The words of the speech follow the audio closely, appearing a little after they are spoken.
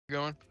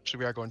going? Should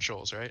we are going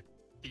shoals, right?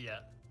 Yeah.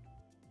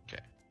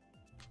 Okay.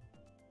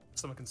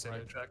 Someone can say Right.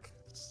 no track.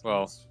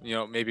 Well, you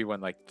know, maybe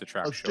when like the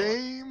tracks Let's show up.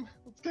 game.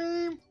 Let's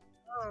game.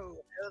 Oh,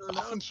 hello,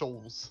 Dolphin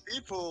shoals.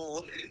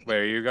 people. Wait,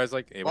 are you guys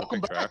like able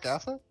Welcome to pick back,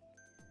 tracks? Gaffa.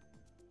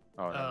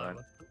 Oh, never mind.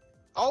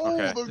 Oh,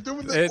 Okay. they're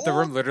doing the. The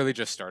room literally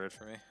just started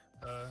for me.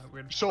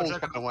 Weird. Shoals, What by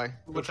track, the way.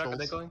 what track are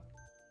they Shoals. going?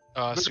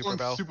 They're Super going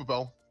Bell. Super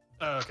Bell.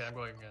 Oh, okay, I'm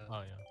going.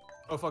 Oh yeah.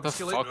 Oh fuck, The it's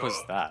too late. fuck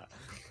was that?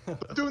 They're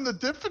doing the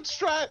different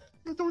strat.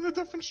 They're doing a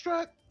different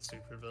strat.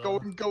 Super Bill.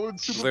 Going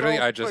Super Literally,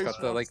 Bell. I just Wait,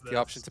 got the What's the this?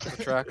 option to pick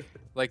the track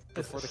like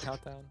before the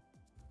countdown.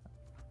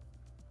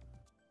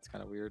 It's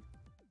kind of weird.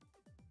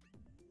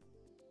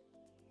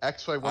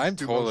 X-Ray wants I'm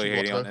to do totally motion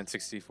hating on water.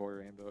 N64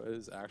 Rainbow. It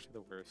is actually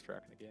the worst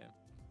track in the game.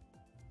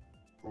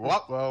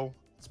 What? Well,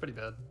 It's pretty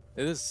bad.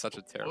 It is such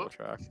a terrible What?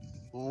 track.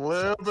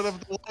 little bit of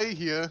delay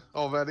here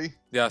already.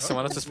 Yeah,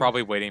 someone else is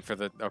probably waiting for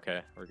the.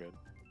 Okay, we're good.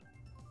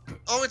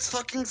 Oh, it's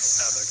fucking good.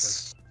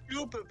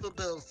 super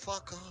Bill.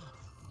 Fuck off.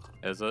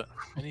 Is it?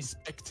 Any Don't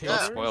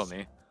spectators? spoil me.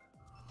 He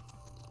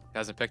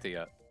hasn't picked it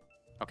yet.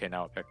 Okay,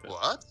 now it picked it.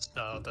 What?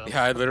 Oh, dumb.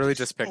 Yeah, I literally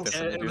just picked it.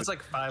 Yeah, from the it was dude.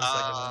 like 5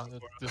 Ah.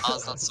 seconds.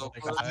 Oh, that's so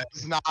Like, good.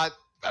 It's not.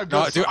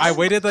 No, dude, I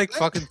waited like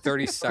fucking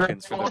 30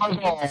 seconds for the game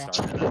to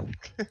start.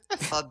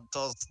 That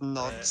does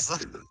not.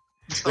 sound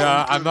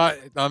Yeah,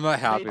 good. I'm not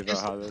happy about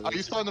how this. Are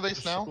you starting the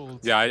base now?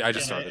 Shoals. Yeah, I just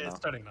Yeah, started it's now.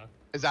 starting now.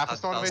 Is Apple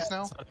starting the base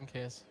now? Starting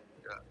case.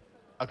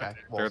 Okay.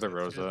 They're the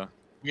Rosa.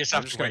 We just I'm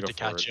have just to gonna wait go to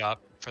catch forward.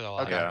 up for the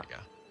last. Okay. Yeah.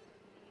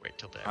 Wait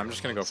till the. I'm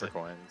just gonna go for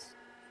coins.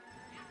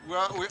 We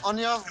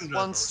only have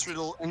one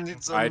strudel and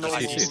it's a I normal.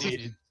 just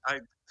cheated.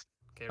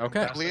 we're Okay.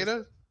 past it.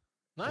 Leader?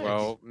 Nice.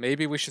 Well,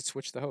 maybe we should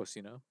switch the host.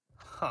 You know,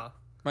 Huh.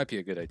 might be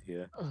a good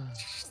idea.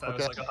 That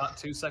was like a hot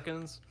 2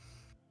 seconds.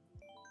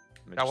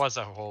 That was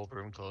a whole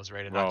room close,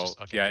 right? And Well, not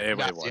just, okay. yeah, it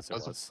Yeah, was. It it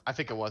was. was. I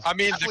think it was. I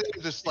mean, Apple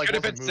just like Could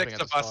have been wasn't moving 6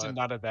 at of the us start. and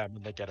none of them,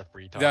 and they get a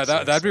free top. Yeah,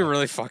 six, that'd be so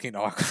really fucking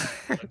awkward.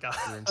 Oh my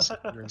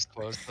god. Room's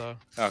closed though.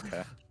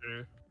 Okay,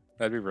 True.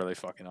 that'd be really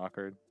fucking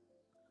awkward.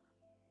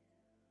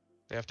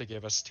 They have to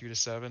give us 2 to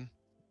 7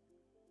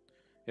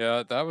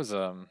 Yeah, that was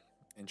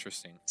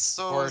interesting.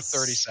 So or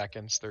 30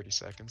 seconds. 30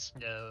 seconds.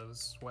 Yeah, that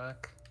was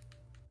whack.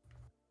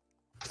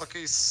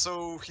 Okay,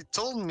 so he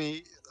told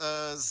me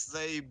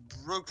they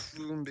broke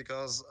room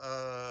because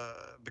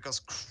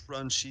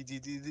Crunchy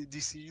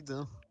DC'd.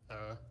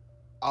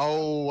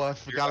 Oh, I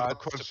forgot You're about not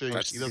Crunchy.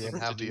 supposed He to be doesn't able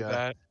have to the. do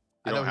that.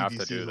 I You know don't he have to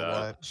DCs do a that.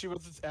 lot. She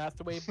was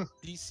asked away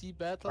DC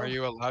battle. Are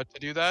you allowed to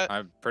do that?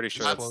 I'm pretty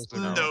sure That's that's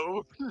close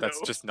no. enough.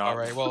 That's just not. All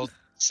right. Well,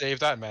 save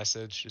that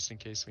message just in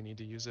case we need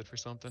to use it for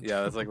something.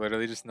 Yeah, that's like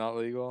literally just not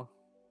legal.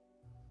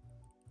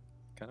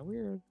 Kind of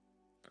weird.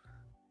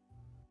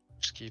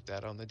 Just keep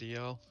that on the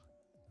DL.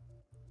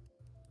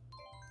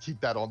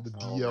 Keep that on the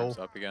Oh, DL. warms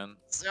up again.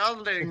 They are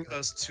letting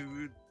us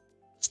to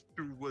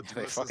what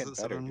They fucking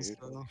better, dude.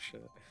 Holy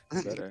shit.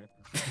 Better.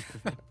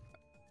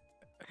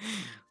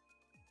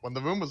 When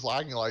the room was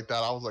lagging like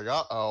that, I was like,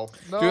 uh-oh.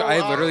 No, Dude,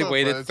 I literally but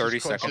waited it's 30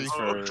 just Crunchy. seconds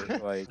for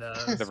like Yeah,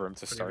 the that's room to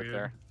pretty start weird.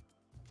 there.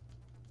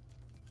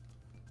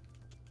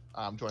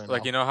 I'm joining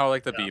Like now. you know how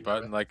like the Yeah, B I'm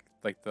button, like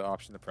the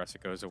option to press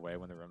it goes away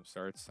when the room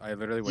starts. I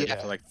literally waited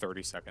Yeah. for like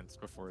 30 seconds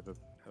before the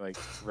like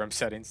room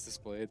settings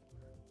displayed.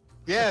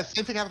 Yeah,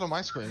 same thing happened on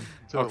my screen.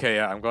 Too. Okay,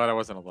 yeah, I'm glad I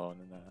wasn't alone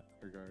in that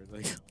regard.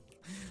 Like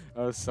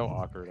that was so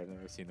awkward. I've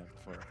never seen that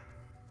before.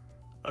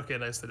 Okay,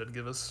 nice. They did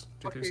give us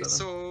 2 Okay, 2 7.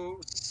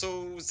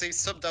 so they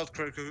subbed out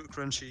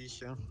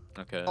Crunchy. Yeah.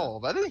 Okay. Oh,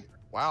 already?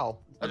 Wow.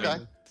 I Okay.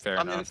 mean, fair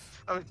I mean,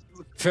 enough. I mean,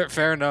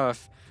 Fair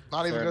enough.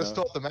 Not even fair gonna enough.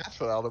 start the match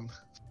without him.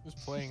 Who's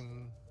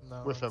playing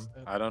now? With him.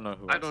 instead? I don't know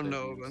who. I else don't they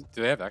know, used. man.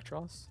 Do they have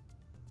Ectros?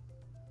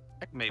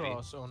 maybe.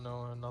 Cross. Oh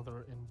no,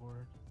 another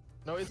inboard.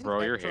 No, isn't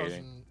Bro, you're Actros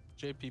hating.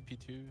 in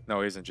JPP2?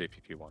 No, he's in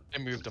JPP1.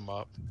 They moved him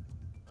up.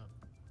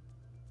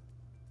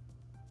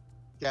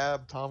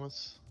 Gab,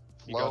 Thomas,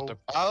 You got Flo. the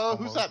Oh,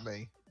 who's promo. that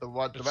me? The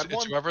what? The It's, red it's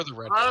one? whoever the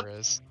red That- bear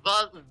is.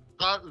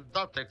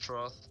 That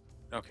Ectros.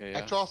 Okay.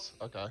 Yeah. Ectros?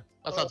 Okay.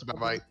 That sounds about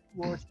right.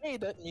 Well, hey,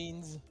 that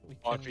means we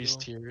can Audrey's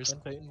go tears.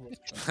 and play in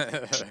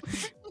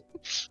restaurants.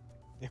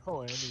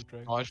 Yo, any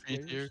Dragon Mod Ball V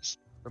players? tiers.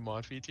 The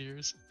Mod V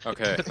tiers.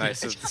 Okay, nice.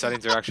 So the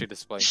settings are actually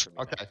displaying for me.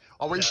 Okay.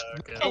 Are we? Yeah,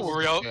 okay. Don't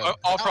worry, Yeah,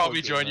 I'll that probably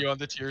was join good. you on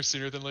the tiers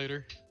sooner than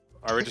later.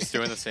 Are we just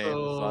doing the same as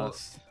So-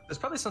 last? There's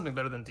probably something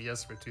better than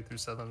DS for 2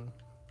 7.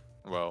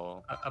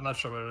 Well, I'm not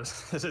sure what it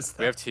is. It is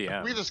we have that.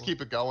 TM. We just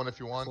keep it going if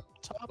you want.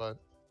 Top But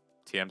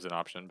TM's an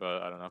option,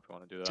 but I don't know if we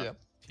want to do that.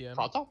 TM. TM.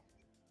 Proto?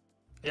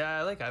 Yeah,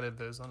 I like either of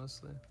those,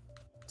 honestly.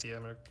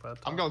 TM or Cloud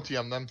I'm Top. going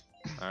TM then.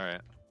 All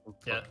right.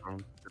 Yeah.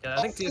 Yeah,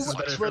 I think Oh, TS is I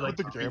better swear for like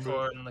with the P4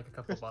 Gambit. and like a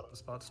couple bottom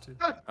spots too.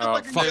 Oh,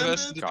 Like fuck again,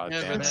 this. dude. God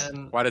damn it.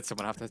 Man, Why did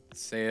someone have to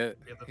say it?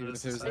 Yeah, but Even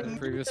if this it was is in the like-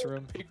 previous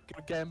room? Pick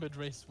Gambit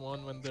race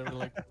 1 when they're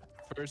like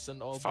first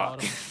and all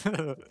Fuck.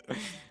 bottom.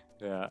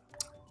 Yeah.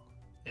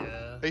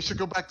 yeah. They should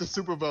go back to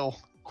Super Bowl.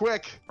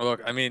 Quick! Well,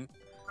 look, I mean,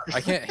 I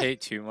can't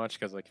hate too much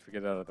because like if we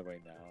get it out of the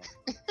way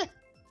now,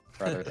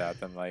 rather that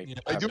than like Yeah,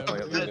 I have do to play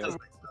have it to- later. It does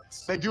make sense.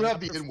 They do have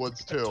the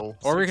inwoods too.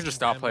 Or we can just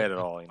not play it at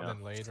all, you know. And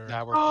then later.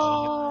 Now we're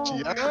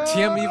playing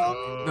TM even.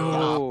 Oh.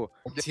 No.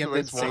 We'll get TM to didn't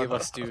race one. save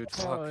us, dude.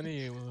 Oh, Fuck.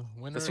 any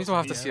winner. This means we'll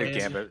have to see a Yeah.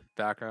 Gambit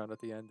background at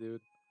the end,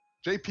 dude.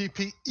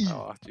 JPPE.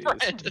 Oh,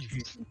 jeez.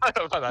 it. I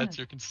don't know if that's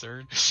your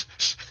concern.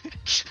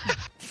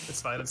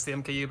 It's fine. It's the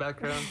MKU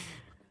background.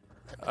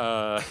 Okay.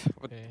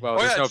 Well, Oh,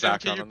 there's yeah, no it's the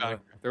background MKU on the.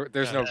 background.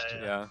 There's no.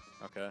 Yeah, Yeah.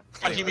 Okay.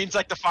 But he Anyway. means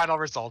like the final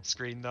results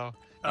screen though.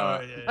 Oh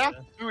yeah.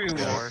 Doing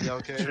more. Yeah,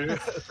 okay. True. I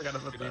forgot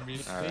about that.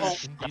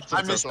 Alright.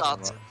 I missed that.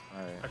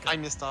 Alright. Okay. I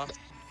missed that.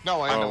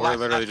 No, I Oh, know. we're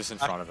literally just in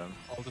front of him.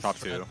 All the Top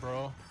spread, two.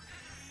 bro.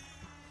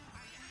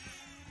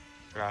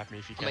 Draft me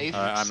if you can. Amazing.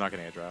 I'm not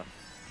getting a draft.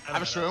 I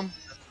have a shroom.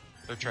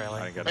 They're I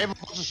trailing. didn't get I it. have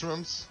a bunch of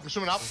shrooms. I'm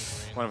shrooming up.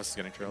 One of us is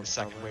getting The trailed.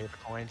 second probably. wave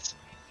of coins.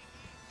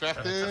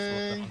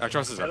 Drafting. Our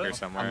trust is up here I'm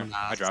somewhere.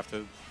 I last.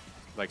 drafted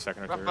like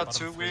second or Drop third. about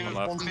 2 wings, One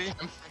left. 1 feet.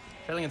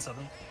 Trailing in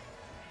 7.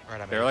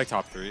 Alright, I'm They were in. like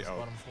top 3. Oh,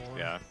 Bottom four.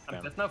 yeah. I'm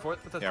Damn. fifth now,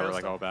 fourth. With the Yeah, we're first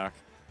like one. all back.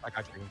 I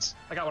got greens.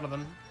 I got one of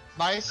them.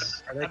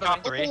 Nice. Are they I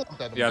top thought- 3?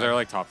 Yeah, they're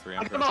like top 3.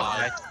 I'm Come pretty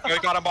on. sure. We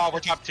got them all. We're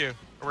top 2.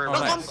 We're Oh, we're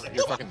nice.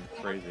 You're fucking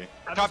crazy.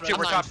 top 2.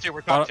 We're I'm top nice. 2.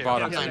 We're top 2.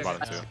 Bottom Yeah, two, yeah,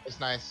 bottom yeah. two. It's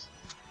nice.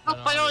 Oh,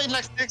 I in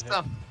like 6 Yeah.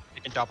 them.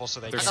 You can double so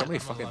they There's can. so many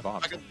I'm fucking left.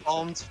 bombs. I got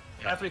bombed.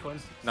 I have 3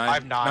 coins.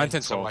 5, 9,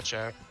 10, so 12. watch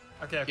out.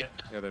 Okay, okay.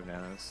 Yeah, they're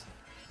bananas.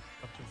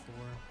 Up to 4.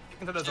 You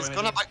can throw those It's away,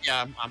 gonna maybe. back.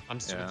 Yeah, I'm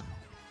stupid. Yeah.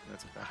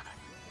 That's okay.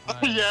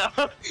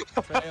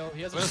 Yeah. Trail.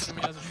 He has a shroom.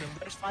 He has a shroom.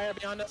 There's fire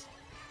behind us.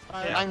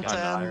 Fire. Yeah. 9,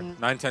 got 10.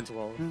 9, 10,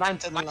 12. 9,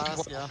 10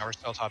 last, yeah. No, we're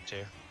still top 2.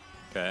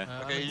 Okay.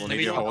 Okay, We'll Maybe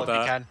need to double hold if you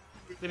that. can.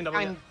 Leaving double.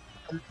 9,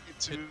 Yeah.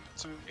 2.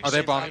 Oh,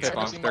 they bombed. They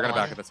Exactly. bombed. They're gonna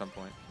back it at some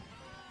point.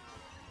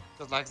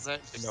 Just like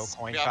that. The no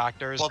coin Yeah,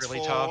 factor is bot really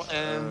 4 tough.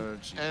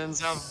 And jeez.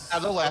 they have. Ah,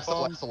 the last, the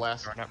last, the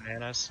last. Throwing up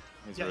nanas.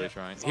 He's Yeah, really yeah.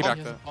 trying. Oh, He backed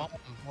has a it. bomb.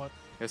 What?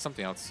 There's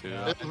something else too.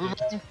 Yeah.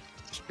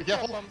 Be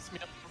careful. Bombs me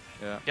up.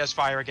 Yeah. He has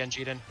fire again,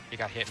 Jeeden. He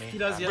got hit me. He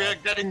does, yeah. We're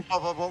getting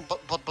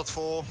but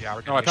 4. Yeah, we're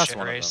No, gonna I be a passed shit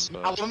one race. of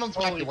them. I But one of them's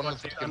back. Holy One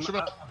of fuck, them's dude.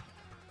 back. I'm- Shroom up.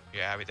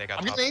 Yeah, they got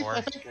I'm top getting 4.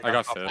 eighth, I think. I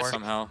got top 5th 4.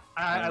 somehow.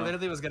 I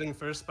literally was getting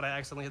first, but I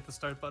accidentally hit the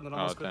start button and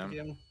almost quit damn. the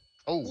game.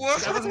 Oh.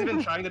 What? I wasn't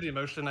even trying to do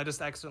motion, I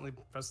just accidentally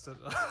pressed it.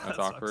 That That's sucks.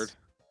 awkward.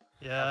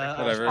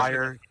 Yeah. Whatever.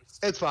 Fire.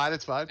 It's fine.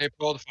 It's fine. They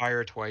pulled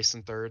fire twice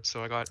in third,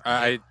 so I got.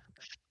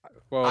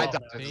 Well, I Oh,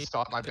 died at the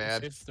start. My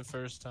bad. It's the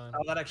first time.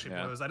 Oh, that actually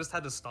Yeah. blows. I just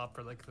had to stop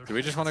for like. do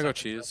we just want to go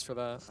cheese for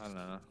that? I don't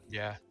know.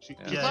 Yeah. She-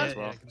 Yeah, she's Yeah, fine? yeah, yeah.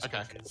 well. you can just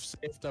Okay. go cheese.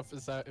 Safe stuff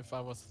is that if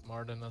I was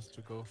smart enough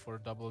to go for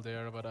double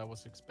there, but I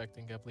was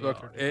expecting Gabriel.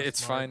 Look,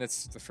 it's fine.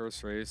 It's the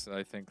first race.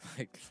 I think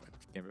like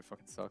Gambit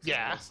fucking sucks.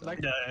 Yeah. anyway, so- Like-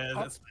 Yeah, yeah,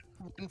 that's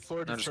Went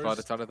for the I'm just glad first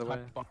it's out of the way.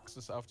 black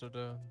boxes after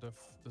the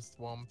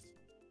swamp.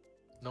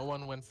 No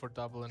one went for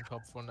double in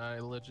top 4, and I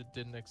legit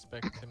didn't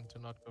expect him to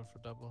not go for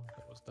double.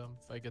 That was dumb.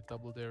 If I get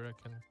double there, I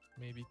can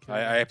maybe kill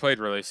him. I played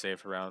really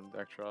safe around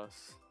Extros.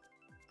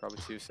 Probably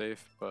too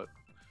safe, but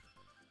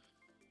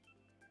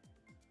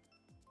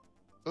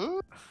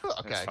Ooh, it's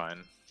okay.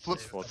 fine. Flip,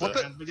 Just flip flip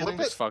it. it. Flip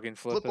Just it. fucking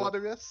Flip flip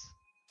it. RWS.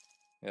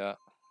 Yeah.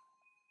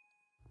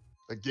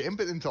 A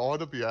Gambit into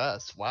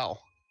RWS. Wow.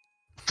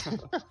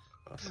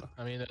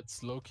 I mean,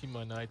 that's low-key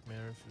my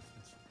nightmare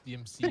if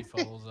DMC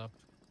follows up.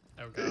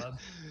 Oh god.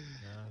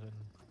 Yeah, then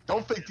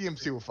Don't think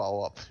DMC will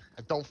follow up.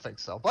 I don't think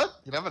so, but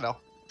you never know.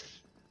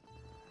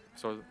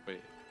 So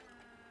wait.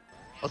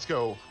 Let's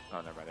go. Oh,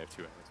 never mind. I have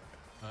 2 items.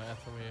 Okay. I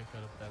thought we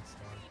got a bad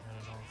start. I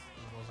don't know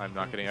if it wasn't I'm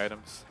not getting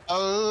focused.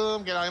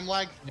 items. Get I'm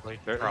lag.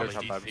 They're Probably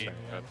top 5. DP. Yeah,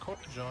 I'm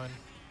caught to join.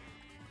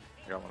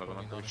 I got one of them.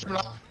 I'm Probably pretty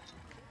not sure.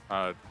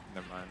 gonna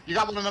Never mind. You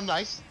got one of them.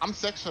 Nice. I'm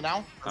 6 for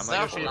now. I'm Is like,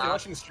 that Actually, if allowed? you're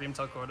watching stream,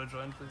 tell Core to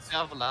join, please. They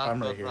have a lad,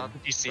 I'm right but here. lad.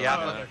 You see Yeah.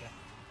 Oh, that? okay, okay.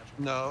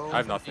 No. I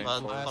have nothing. But,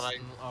 Flash but I,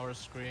 on our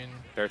screen,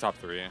 They're top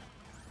 3.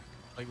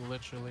 like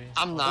literally.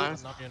 I'm Oh,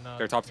 not. no, you're not.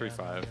 They're top Yeah, 3, no,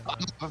 5. you're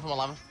not. I'm from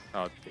 11.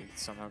 Oh, they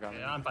somehow got me.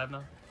 Yeah, I'm 5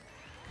 now.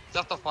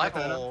 just a 5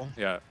 Okay. or.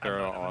 Yeah, they're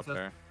I'm not- all I'm up not-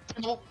 there.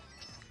 Go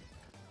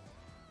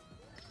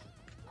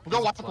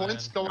There's a watch the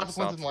coins. plan. Go watch the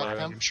coins and Stop lag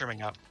for him. I'm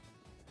trimming up.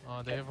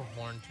 Oh, they have a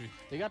horn too.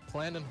 They got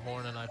planned and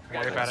horn, and I Don't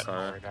worry about it. Don't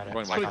Sorry. worry about I'm it.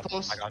 going I Pretty got,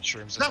 close. I got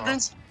shrooms as Snap well.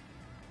 greens.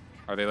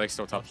 Are they like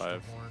still top touched the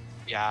 5? horn.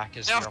 Yeah,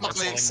 because Yeah, you're almost fuck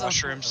me, pulling son.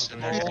 mushrooms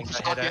and Oh, there's things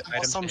to hit it, or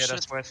items some to hit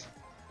us shit. with.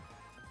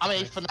 I'm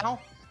 8 for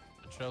now.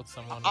 I trailed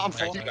someone. I'm in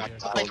full. my You got area.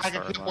 that. I can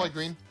sorry, hit nice. boy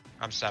green.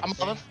 I'm 7. I'm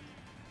 11.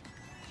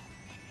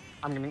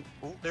 I'm giving.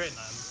 Ooh. They're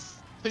 8-9.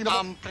 Think about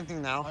I'm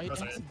printing now. I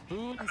Sorry. am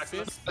boom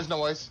fifth There's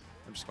no ways.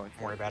 I'm just going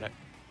Don't worry about it.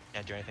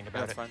 Can't do anything Yeah,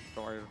 about it's it. fine.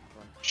 Don't worry.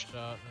 shot.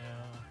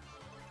 Yeah.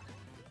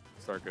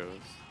 Start goes.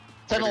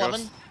 10, Way to go.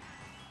 11.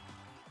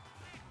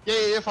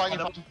 Yeah, fine. You're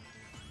fine.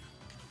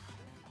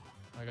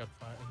 I got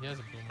fire. He has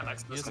a boom.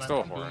 Alex, He has this a still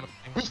a boom horn. thing.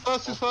 Who's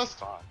first? Who's first?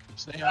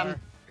 They are. I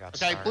got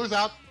Okay, Star. blue's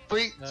out.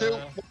 3, 2,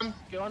 Uh, 1.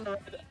 Go on the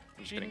right. I'm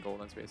just getting gold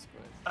basically.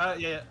 Yeah,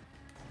 yeah.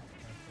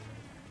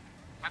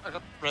 I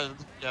got red.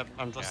 Yeah,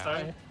 I'm just Yeah.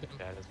 Sorry.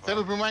 Dead as Save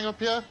a well. boomerang up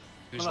here.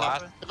 Who's No,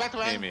 last? Get back to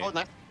rank. Amy. Oh,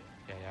 nice.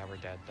 Yeah, we're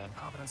dead then.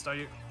 Confident start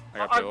you. I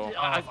got Bill.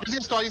 Using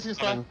a star, using a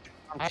star. I'm-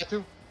 I had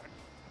to.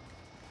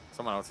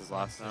 Someone else is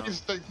last now.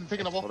 He's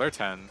taking a Well, ball. they're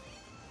 10.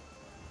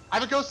 I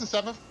have a ghost in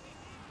 7th.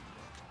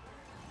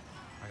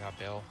 I got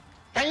Bill.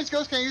 Can I use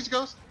ghost? Can I use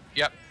ghost?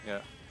 Yep.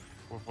 Yeah.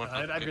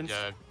 I've been-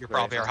 You're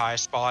probably our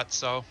highest spot,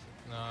 so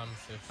No, I'm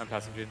 5th. I'm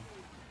passing June.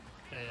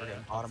 Yeah, we're yeah, getting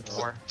yeah. bottom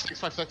 4.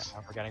 656.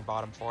 We're getting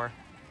bottom 4.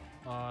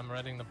 I'm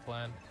reading the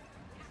plan.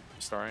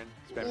 Starring.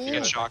 Ooh. Spam You feed.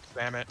 get shock,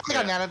 spam it. I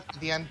got nana at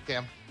the end.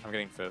 Damn. I'm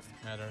getting 5th.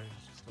 Matter.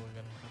 Still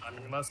getting. I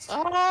mean, unless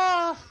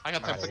Ah, I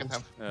got 10 Alright. second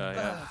time.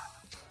 Yeah.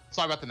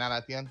 Sorry about the nana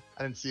at the end.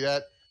 I didn't see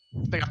that.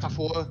 They got top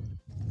 4.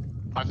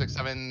 5, 6,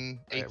 7,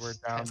 8. Alright, we're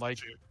down 10. like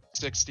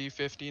 60,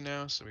 50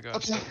 now, so we got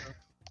Okay.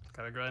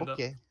 gotta grind up.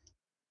 Okay.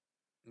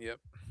 Yep.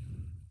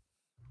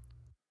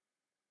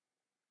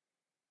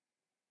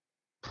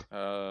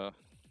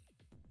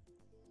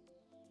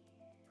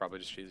 Probably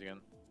just cheese again.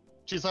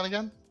 Cheese on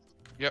again?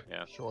 Yep.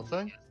 Yeah. Sure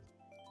thing.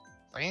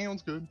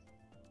 Sounds good.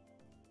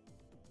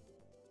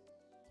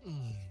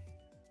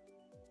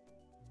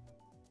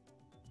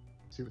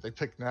 See what they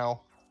pick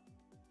now.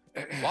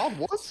 Wild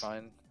It's Woods?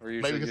 fine. We're Maybe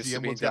usually because used the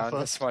to be M1's got down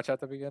first. this much at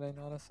the beginning,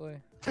 honestly.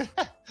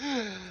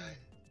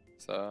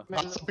 So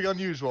Not something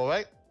unusual,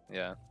 right?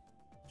 yeah.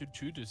 Dude,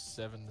 2 to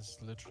 7 is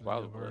literally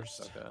Wild the Woods.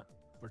 worst Okay.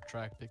 for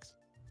track picks.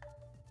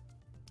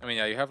 I mean,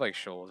 yeah, you have like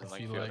shoals I and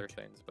like feel few other like-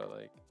 things, but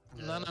like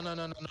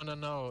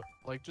No.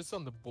 Like just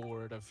on the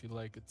board, I feel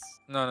like it's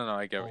no,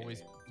 I get what you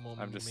always mean.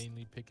 I'm just-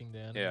 mainly picking the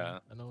enemy. Yeah.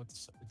 I know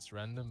it's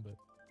random, but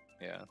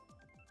Yeah.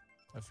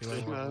 I feel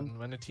like Man.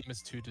 when a team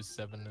is 2 to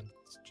 7,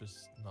 it's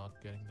just not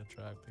getting the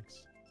track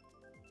picks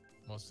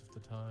most of the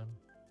time.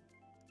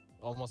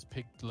 Almost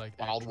picked like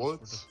Wild Actros for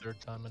Woods. the 3rd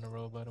time in a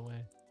row, by the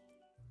way.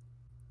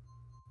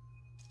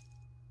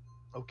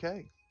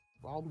 Okay.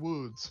 Wild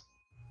Woods.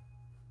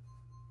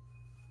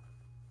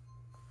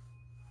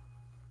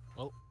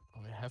 Well,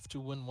 we have to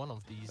win one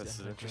of these. This is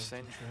and then go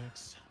interesting. to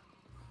tracks.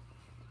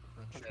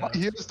 But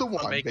here's the I'll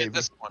one, make baby. it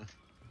this one.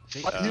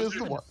 But Uh, here's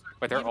the one.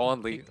 But they're Even all in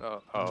pick league.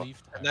 Oh.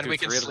 Leaf And then Dude, we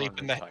can 3 of them sleep are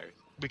in the retired.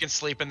 we can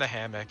sleep in the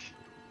hammock.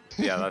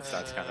 Yeah, that's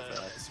kind of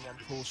fair. One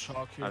full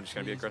shock here, I'm just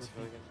gonna be please, aggressive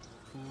would be again.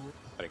 Cool.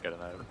 Gotta get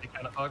an item. They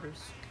kind of augers.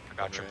 I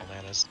got triple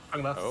nanas.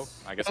 I'm left. Oh,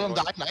 I guess Some I'm of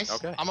them going. died. Nice.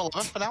 Okay. I'm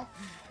 11 for now.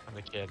 I'm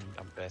a kid.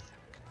 I'm 5th.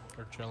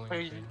 Or chilling.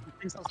 Hey,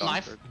 okay.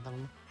 Knife.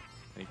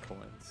 Any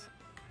coins?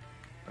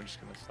 I'm just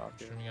gonna stop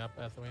here. Streaming up,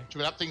 Hathaway. Should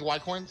we not think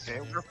white coins?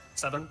 Okay, we're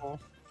 7.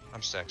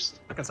 I'm 6th.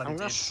 I can I'm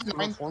 17.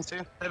 gonna once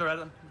here. They have a red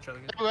one. Try to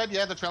get- Red,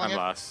 yeah, they're trailing I'm it.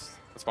 last.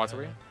 What spots are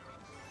we?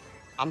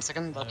 I'm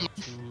second, but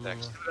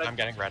 6th. I'm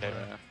getting redded.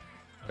 Yeah.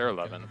 They're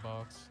 11. The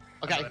box.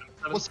 Okay.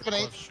 What's the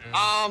name?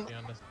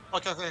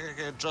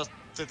 okay, just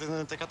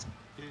didn't take it.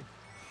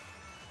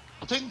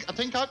 I think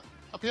cut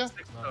up here.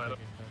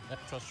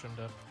 Trust streamed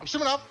up. I'm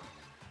streaming up.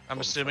 I'm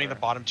assuming the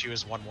bottom 2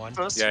 is 1-1.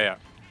 First. Yeah.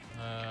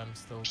 I'm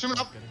still Streaming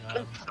not up. getting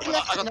item.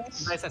 I got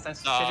Nice.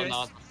 no, JJ.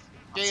 no.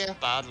 Yeah. That's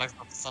bad. Like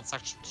that's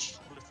actually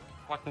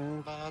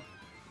fucking bad.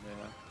 Yeah.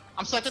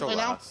 I'm second So right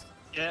now. last.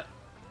 Yeah.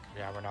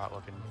 Yeah, we're not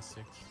looking. 6.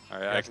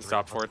 Alright, I can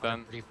stop for it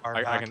then. Pretty far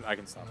I back.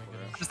 can stop for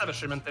it. Just have a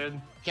shrimp in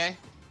third. Okay.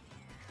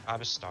 I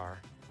have a star.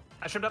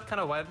 I shrimmed up kind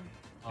of wide.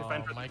 You're Oh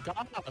fine for my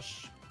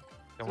gosh.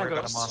 Don't my worry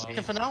about gosh. him on Second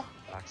me. for now.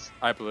 Relax.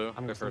 I blew.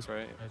 I'm The good. first,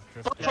 right? I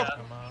drifted Yeah.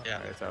 come out. Yeah.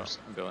 Alright, so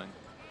I'm billing.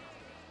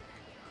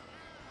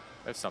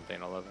 There's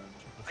something 11.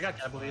 I got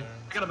Gably.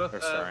 I got a both.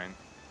 They're starring.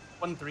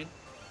 1, 3.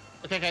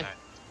 Okay. Alright.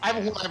 I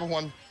have a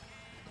one.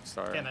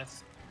 Star. Yeah,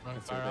 nice. Running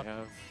Let's see fire what up. they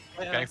have. Oh,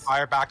 yeah, Getting nice.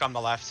 fire back on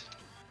the left.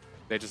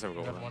 They just have a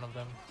We gold. got one of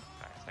them.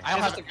 Alright, I thank don't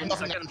you. have Just a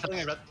nothing. second. I'm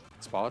killing a red.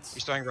 Spots?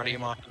 He's doing ready,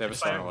 Ema. They have a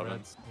Fire. star 11.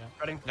 Reds, yeah.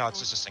 Ready? No, it's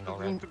just a single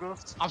red.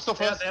 I'm still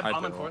Yeah, first. they have I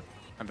bomb and blew. fourth.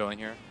 I'm billing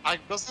here. I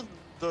got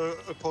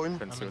the point.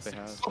 Couldn't see I'm what they in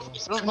have.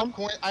 six. I have no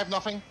coin. I have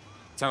nothing.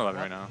 10-11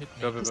 right now. Hit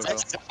me. Go, go, go, go.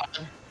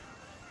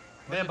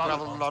 They have I have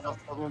bomb a and lot fourth.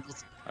 of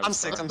problems. I I'm was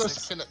six. starting. I'm The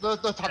six. second,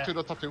 the top two,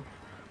 the top two.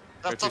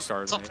 Got 2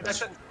 stars Top on two it.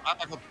 section. I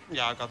got.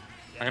 Yeah, I got.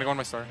 I'm gonna go on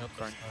my star. Yep,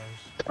 Sorry. stars.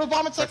 Triple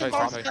bomb at second.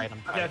 Sorry, Bomb sorry.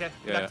 second. Okay, okay.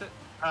 Yeah, Back to-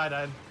 I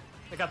died.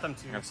 I got them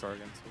too. I have star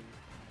again too.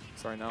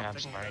 Sorry now. Yeah, I'm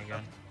Taking starting red.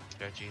 again.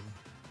 Go, Jean.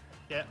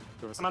 Yeah.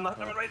 Give us- I'm on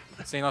the right.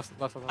 Staying left.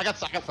 I got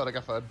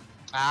third.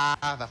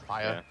 Ah, the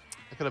fire. Yeah.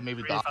 I could have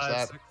maybe 3, dodged 5,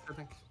 that. 6, I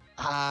think.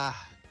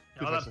 Ah.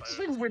 Yeah, all that Six.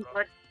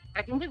 fire.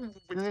 I think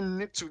we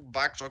need to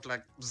backtrack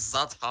like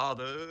that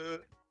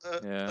hard.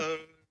 Yeah.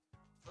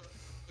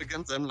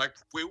 Against them, like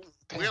we're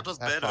just That's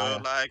better. fire.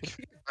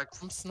 Like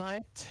I'm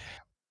sniped.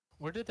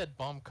 Where did that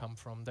bomb come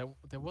from?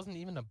 There wasn't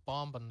even a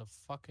bomb on the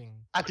fucking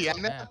At the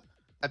end there? map.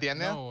 At the end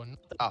there? No, not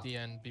at Oh. the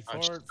end. Before.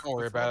 Don't worry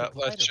before about the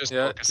it. Let's glider just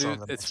Yeah, focus dude, on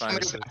the it's fine.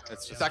 It's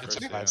It's just Zach, the it's first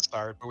okay. bad video.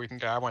 start, but we can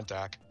go. I want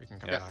Dak. We can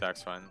come Yeah, back.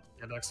 Dak's fine.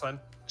 Yeah, that's fine.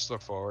 Just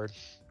look forward.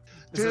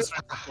 Is this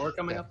track 4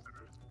 coming Yeah. up?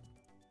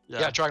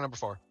 Yeah, track number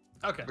 4.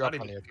 Okay. We got not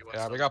plenty. even Of, if you yeah,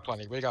 want we to. got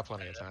plenty. We got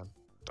plenty of time.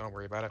 Don't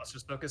worry about it. Let's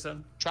just focus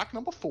in. Track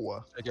number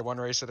 4. Take it one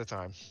race at a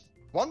time.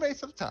 One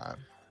race at a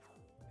time.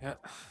 Yeah.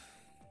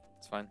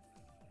 It's fine.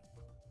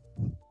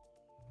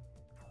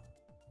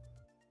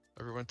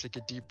 Everyone, take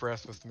a deep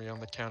breath with me on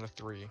the count of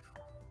 3.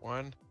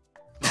 1,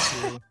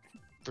 2,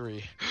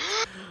 3.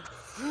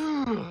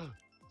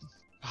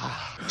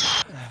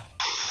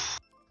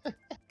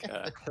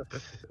 Okay.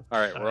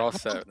 Alright, we're all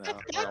set now.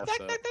 We're all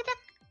set.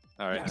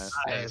 Alright, nice.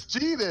 Nice.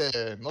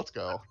 Cheating. Let's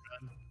go.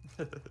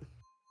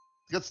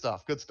 Good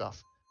stuff. Good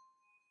stuff.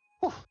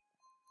 Whew.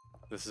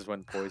 This is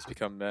when boys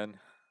become men.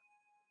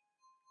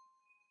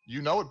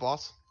 You know it,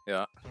 boss.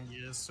 Yeah.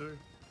 Yes, sir.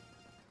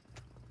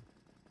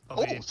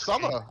 Oh,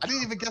 summer. I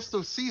didn't even guess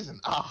those season.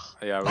 Ah.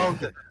 Yeah. We,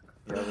 Okay.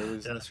 yeah, we're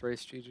losing this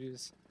race,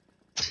 GG's.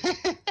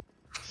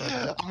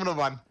 I'm gonna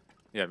run.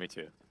 Yeah, me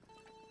too.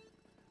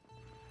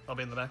 I'll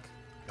be in the back.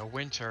 No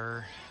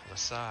winter.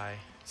 Lasai.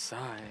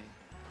 Sigh.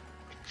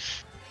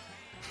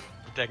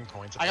 We're taking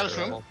coins. I got a if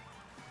swim. available.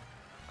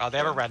 They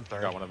have a red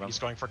third. Got one of them. He's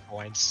going for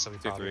coins, so he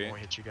probably 2-3.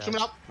 won't hit you guys.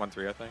 Swimming up.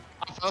 1-3, I think.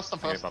 I'm first. I'm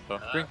Okay, first. bump though.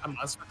 Green. I'm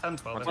last for 10,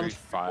 12. 1-3,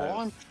 5.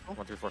 One.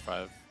 1-3, 4,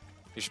 5.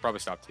 You should probably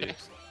stop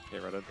teams.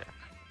 Get rid of.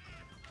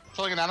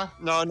 Filling a nana.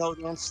 No,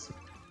 don't.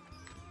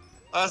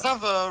 I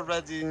have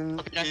red in.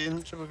 Okay.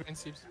 in Triple green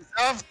seeps.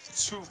 I have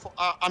two.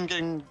 I'm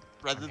getting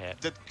red. Okay.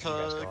 That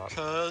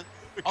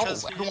Oh,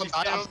 because everyone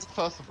died. I'm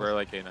first. We're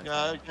like A9.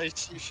 Yeah,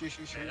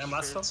 I'm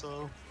last one.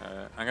 so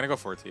I'm gonna go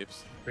 4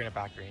 teams. Bring it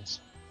back, greens.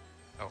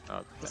 Oh,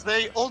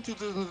 they all to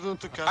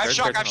cut. I have There's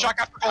shock. I have no- shock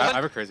after I golden.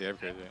 have a crazy. I have a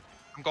crazy.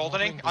 I'm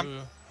goldening. Green, I'm.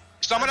 blue.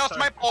 Someone else Sorry.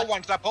 might pull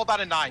one because I pulled that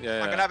in 9. Yeah, I'm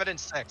yeah. gonna have it in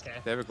 6. Okay.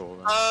 They have a goal.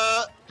 Then.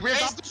 Do we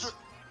have Ace- doubles?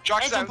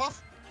 Shock's Ace and out.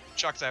 buff.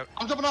 Shock's out.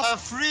 I'm jumping up.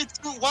 3,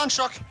 2, 1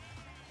 shock.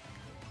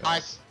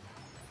 Nice.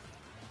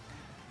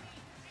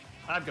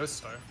 I have Ghost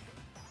Star.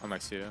 I'm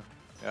next to you.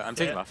 Yeah, I'm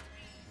taking Yeah. left.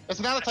 It's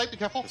a nana type. Be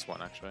careful. Just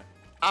one actually.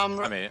 I'm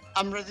I'm 8.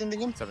 ready in the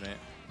game. 7, 8.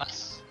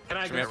 Nice. Can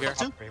I Should we go have here?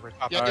 for Two? Favorite.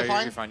 Yeah, you're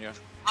fine. You're fine, yeah.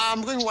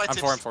 I'm going white I'm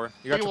tips. 4, I'm 4.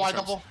 You got Maybe 2 wide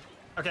trips. double.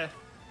 Okay.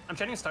 I'm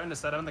changing Star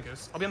instead. I'm on the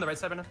Ghost. I'll be on the right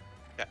side right now.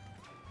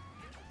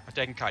 I'm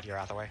taking cut here,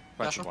 Hathaway.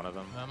 Bunch sure. of one of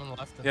them. I'm on the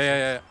left. and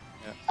Yeah.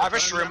 I have a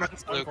I'm shroom on with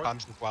the blue side.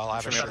 comes as well. I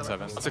have a Should we have shroom. a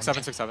 7? with blue 6, comes.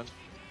 7, 6, 7.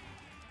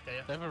 Yeah,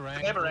 yeah. They have a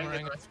rank. They have a rank,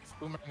 boomerang, they have a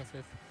boomerang of 5th.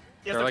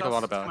 Yes, There are like a they're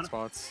lot of close. balance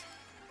spots.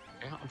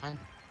 Yeah, I'm fine.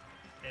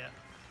 Yeah.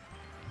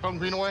 From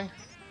green away.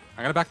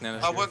 I'm gonna back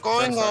Nana. We're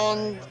going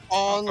on Going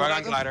on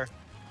red. glider.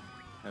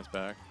 That's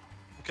back.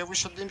 Okay, we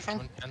should be fine.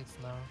 1/10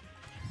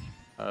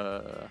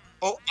 now.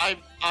 Oh, I'm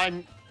I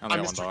only got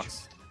one missed trick.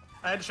 box.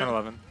 I had to 10, show.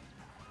 11.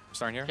 I'm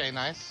starting here. Okay,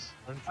 nice.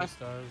 Burn 3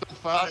 stars.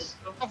 First.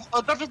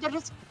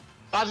 Dodges.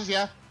 Dodges,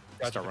 yeah.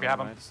 Start if running you have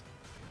 'em. nice.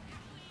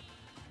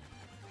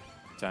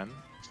 10.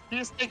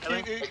 He's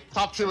taking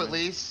Top 2 at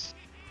least.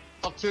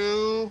 Top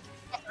 2.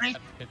 three.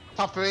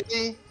 Top 3.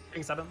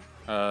 Getting 7.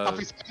 Top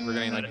 3. We're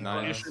getting like 9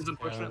 Animations,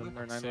 unfortunately.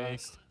 or 9 6.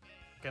 last.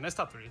 Okay, nice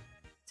top 3.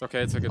 It's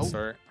okay, it's a good Oh.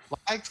 start.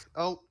 Like,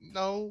 oh,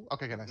 no.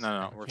 Okay, nice.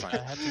 No, we're I fine.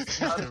 had to finish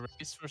the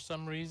race for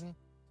some reason.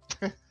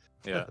 Yeah, it's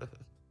Yeah,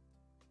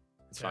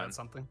 fine. it's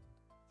something.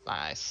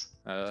 Nice.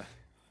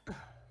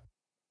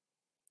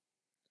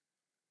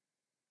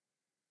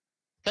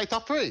 Okay,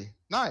 top 3.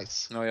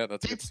 Nice. No, yeah,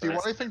 that's a good Deeps, do you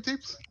start. want anything,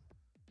 Deeps?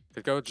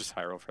 Could go just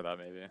high roll for that,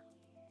 maybe. Do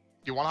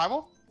you want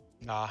highball?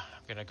 Nah,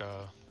 I'm gonna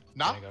go.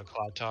 No? Gonna go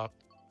cloud top.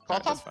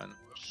 Cloud That's top? fine.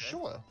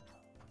 Sure.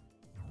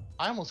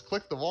 I almost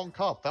clicked the wrong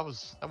cup. That would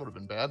have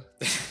been bad.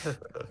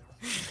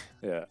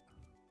 Yeah,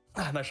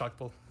 Nice shock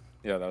pull.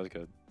 yeah, that was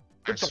good.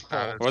 Good job, Paul.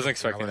 I wasn't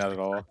expecting that at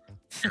all.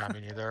 Yeah,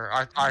 me neither.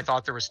 I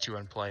thought there was 2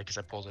 in play because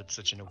I pulled it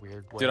such in a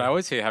weird way. Dude, I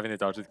always hate having to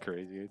dodge with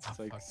crazy. It's Ah,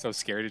 like fuck. so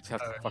scary to just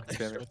have to Alright, fucking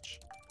spam it. Switch.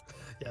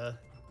 Yeah.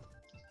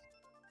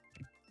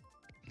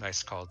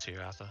 Nice call too,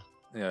 Atha.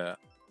 Yeah,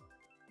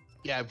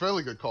 Yeah,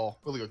 really good call.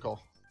 Really good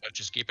call. But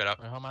just keep it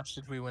up. How much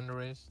did we win the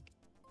race?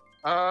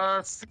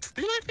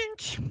 16, I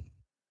think.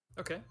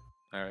 Okay.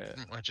 alright.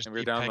 Just And we're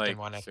keep down, picking like,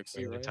 one at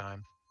 60, a right?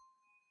 time.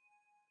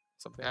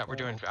 Something. Yeah, like we're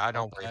that. doing. I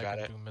don't worry I about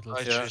could it. do middle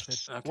Let's shit.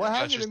 just- Okay. What let's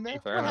happened just in there?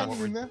 keep What it up.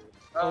 happened in there?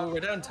 Oh, we're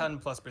down 10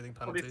 plus breathing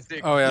penalty.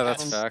 46. Oh yeah,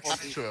 that's Yes, facts.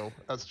 That's true.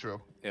 That's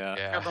true. Yeah.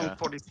 Yeah. I'm on yeah.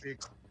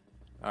 46.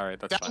 Alright,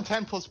 that's Down fine.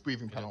 10 plus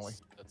breathing penalty.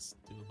 That's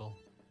doable.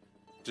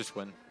 Just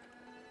win.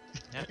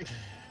 Yeah.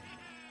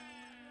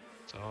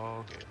 It's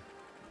all good.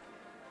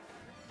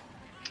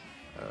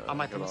 I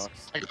might good lose.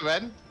 box. I got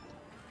red.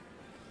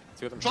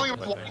 2 of them. Showing should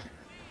him go, I what- think.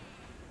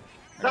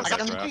 That's I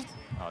got second. Mickey.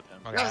 Oh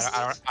damn. Okay,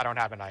 Yes. I don't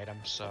have an item,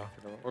 so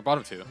We're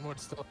bottom 2. One more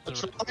still up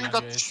That's to right. You rank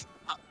got. 8. Is it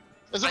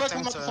I right think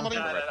coming up so. to somebody?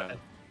 Yeah, Right yeah, then.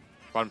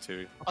 Bottom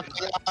 2. Okay,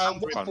 Bottom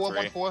 1-4,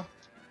 three. 1-4.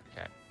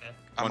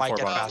 I One might four,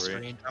 get bottom fast three.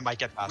 screen. I might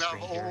get fast Yeah,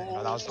 screen here.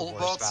 all- That was the all worst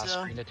bots, fast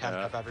yeah. screen attempt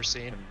Yeah. I've ever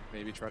seen. And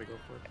maybe try to go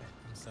for it.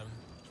 I'm 7.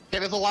 Okay,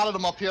 there's a lot of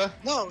them up here.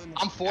 No,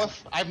 I'm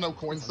 4th. I have no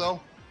coins though.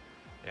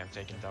 Yeah, I'm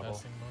taking double.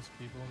 Passing most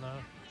people now.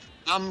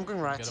 I'm going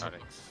right. Get a Sorry.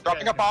 box.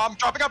 Dropping a bomb!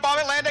 Dropping a bomb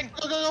and landing!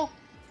 Go, go, go.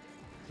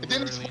 Too It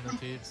didn't early in the spawn.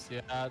 thieves.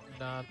 Yeah,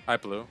 not. I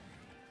blew.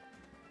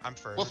 I'm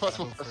first. We're first,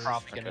 I'm we're first.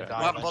 probably gonna Okay. die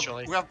We have,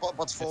 eventually. we have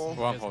bots 4.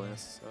 Well, I'm holding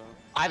this. So.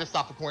 I had to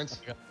stop for coins.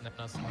 I got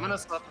Nana's I'm gonna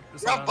stop. We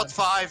have bot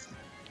 5.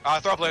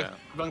 Throw blue. Yeah.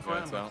 I'm going for Yeah,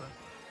 it. I'm so- going for it.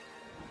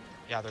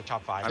 Yeah, they're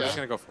top 5. I'm Yeah. just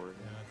gonna go for it.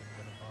 Yeah, I didn't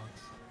get a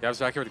box. Yeah, I was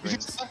back here with the You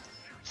greens. can-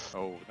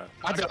 Oh, that.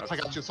 I bet I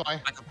got you,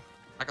 sorry.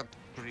 I got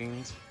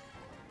greens.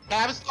 I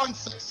have a starting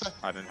 6.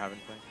 I didn't have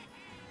anything.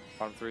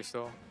 Bottom 3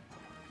 still.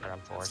 And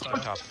I'm 4. That's So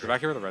fine. top We're back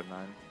here with a red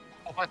 9.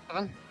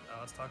 7. Oh,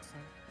 that's toxic.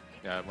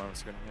 Yeah, one of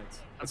us gonna hit.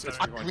 It's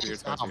sorry. going to you.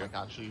 It's going Oh to my you.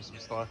 god, she's using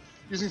star.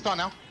 Using star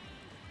now.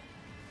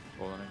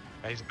 Goldening.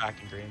 Yeah, he's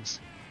back in greens.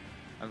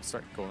 I'm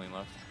starting goaling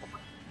left.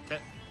 Okay.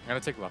 I'm gonna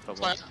take left. I'll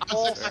Sorry, left. I'm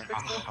Oh, 6. There.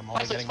 I'm only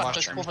Five, getting six, five,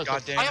 mushrooms. six,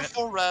 God I damn have it.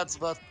 4 reds,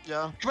 but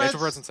yeah. Base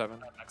of reds and 7.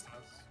 Next to us.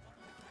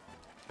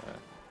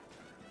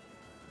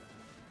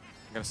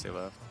 I'm gonna stay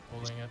left.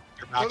 Pulling it.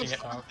 You're backing it.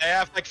 They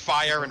have like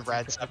fire and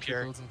reds up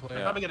here. Builds in play. They're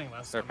Yeah. probably getting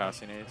less. They're I'm gonna-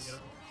 passing I'm gonna aids. get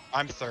it.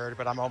 I'm third,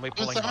 but I'm only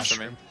pulling seven.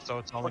 mushroom, so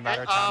it's only a Okay,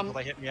 matter of time until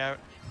they hit me out.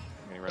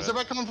 I'm getting rid Is of it.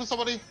 everybody coming for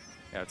somebody?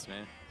 Yeah, it's me.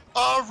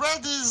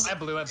 Red is. I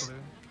blew.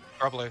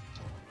 Probably.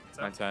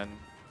 9-10 last.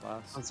 I'm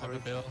Have sorry. a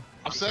bill.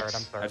 I'm six. third.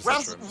 I'm third. I've We're,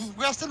 six rooms.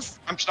 we're still.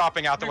 I'm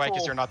stopping out the way because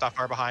People- you're not that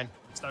far behind.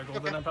 Star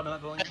golden. I'm probably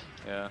not building.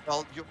 Yeah.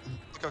 Well, you.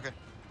 Okay.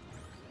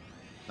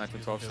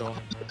 9-12 still.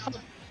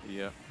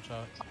 Yeah,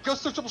 Shot. Go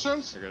to triple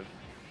shrooms. you're good.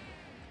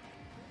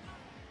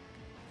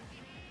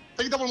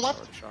 Take a double on Oh,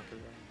 left. the shocker.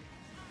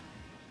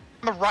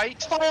 On the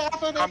right. Fire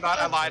off it. I'm not.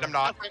 I lied. I'm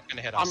not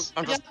gonna hit us.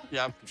 I'm just.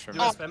 Yeah. I'm sure. You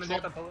Oh, guys spam and do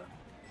that bullet?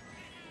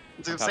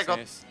 The I'm second passing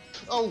ace.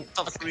 Oh,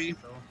 top 3.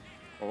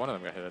 Well, one of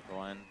them got hit at the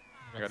line.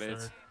 I got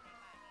aids. third.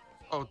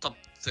 Oh, top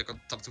second,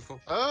 top 2 4.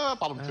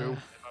 bottom two.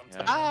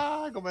 Yeah.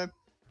 Ah, go man.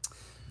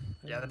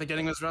 Yeah, the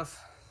beginning was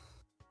rough.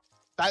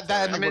 That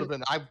I would mean- have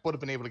been. I would have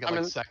been able to get I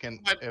like mean,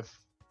 second I- if.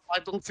 I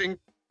don't think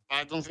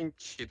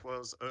it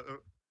was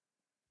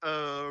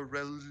a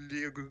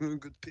really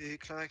good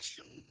pick. Like,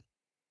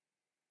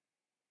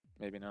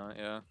 Maybe not.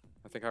 Yeah,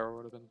 I think Howard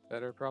would have been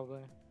better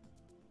probably.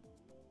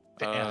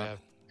 And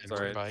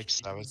sorry.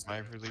 bikes. That was my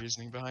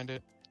reasoning behind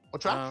it.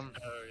 What track?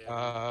 Oh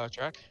yeah.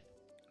 Track.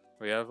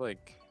 We have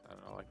like I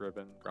don't know, like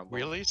ribbon, grumble.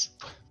 Wheelies.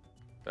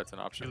 That's an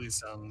option. Really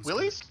sounds.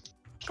 Willies?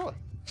 Sure.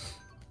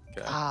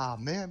 Okay. Ah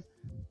man.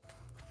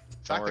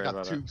 Don't Fact, I worry got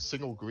about 2 it.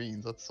 single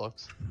greens. That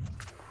sucks.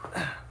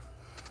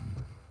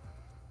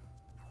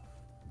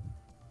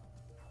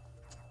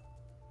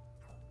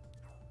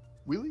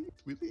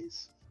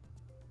 Wheelies?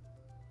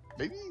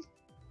 Maybe?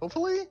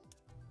 Hopefully?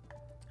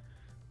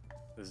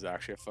 This is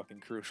actually a fucking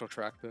crucial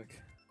track pick.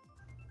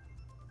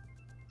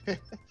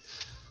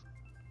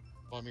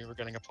 Well, I mean, we're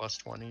getting a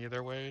 +20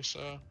 either way,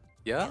 so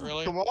Yeah. not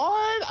really. Come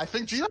on! I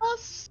think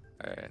GDOS?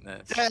 Alright,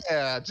 nice.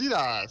 Yeah,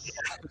 GDOS!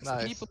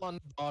 Nice. People on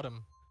the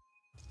bottom.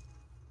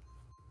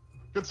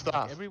 Good Like,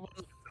 stuff. everyone.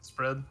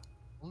 Spread.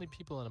 Only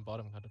people on the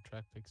bottom got a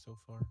track pick so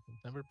far. We've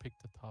never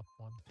picked the top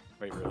one.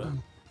 Wait, really?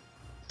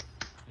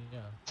 Yeah.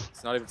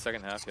 It's not even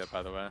second half yet,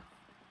 by the way.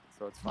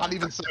 So it's fine. Not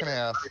even second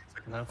half.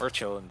 Second half. We're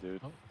chilling,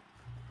 dude.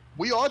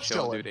 We are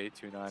Chilling, chilling. dude.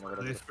 8-2-9 or whatever.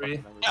 Really the fuck free?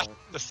 the numbers Yeah, are.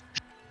 this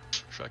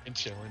fucking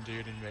chilling,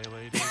 dude, in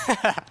melee. Dude.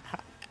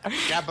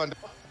 Yeah, but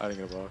I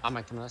didn't get a block. I'm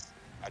making this.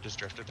 I just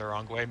drifted the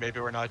wrong way. Maybe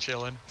we're not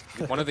chilling.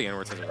 One of the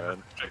inwards has a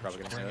red. They're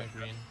probably gonna Playing hit. a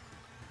green.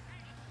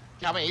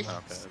 yeah, I'm eighth. Oh,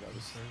 okay, that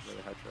was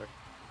really high track.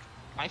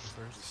 Nice.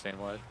 First. Just staying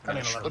wide. I mean,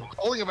 Nice. 11.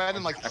 Holding a man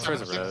in like Extra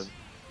is a 7-6. red.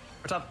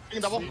 We're top.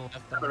 Taking double.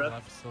 Left the and red.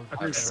 left, so I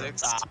okay. think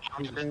 6.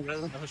 I'm getting red.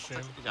 Have a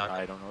shroom.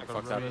 I don't know what the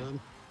fuck's happening.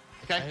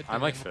 I Okay. hit I'm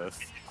the like green. 5th.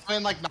 I'm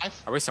in like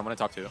ninth. Are we someone in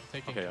top 2?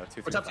 Taking- Okay, yeah,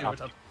 2 We're top 2. We're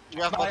top.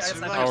 You have No, I got have 2.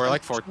 nine. Oh, we're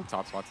like 4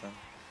 top spots then.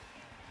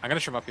 I'm gonna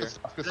shroom up here.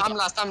 Good I'm stuff.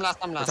 last. I'm We're top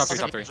 3, last. top 3,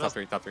 top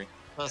 3, top 3.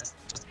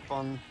 Just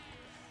fun.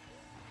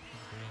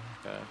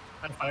 Green. Okay.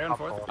 I'm fire in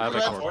fourth. I have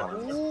like Red. 4.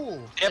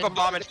 Ooh. They have a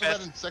bomb in Red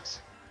 5th. in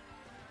 6.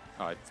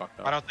 Oh, I fucked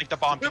I up. don't think the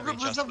bomb can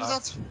reach us. though.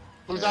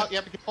 Blue's Yeah. out.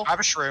 Yeah, be careful. I have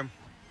a shroom,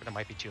 but it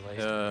might be too late.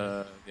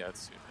 Yeah,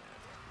 it's 2.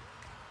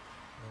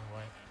 Oh,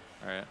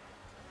 white. Alright.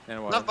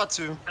 And what? Not bad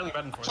 2. Only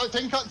red in fourth. Sorry,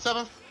 taking cut in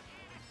 7th.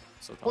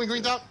 So top Pulling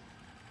greens 2. out.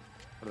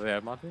 What do they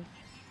have, Monty?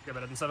 Get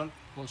red in seventh.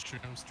 Full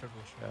shrooms, triple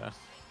shrooms. Yeah.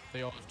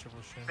 They all have triple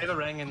shrooms. Pay the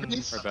ring and.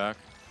 Greens. We're back.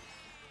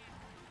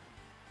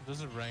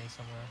 There's a ring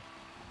somewhere.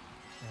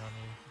 Yeah, I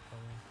mean,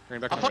 probably.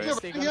 Green back I'll on pop the you base.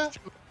 up. They're Yeah.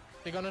 gonna,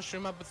 they're gonna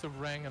shroom up with the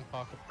ring and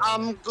pocket.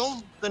 I'm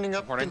goldening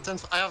up Morning. in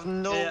 10th. I have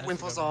no Yeah,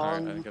 windfalls Alright, I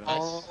on. didn't get it.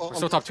 Nice. We're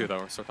still top 2 though.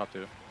 We're still top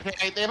 2.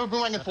 Okay, they have a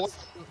boomerang in 4th.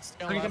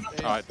 Stay on left,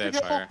 Dave. Alright, they have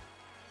fire.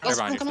 They're Last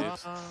behind you, one coming.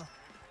 Steves.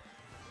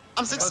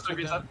 I'm 6. Close to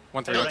green top.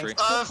 1-3,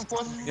 1-3. 4.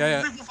 Yeah,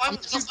 yeah. 3, 4, 5. I'm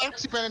Just 5.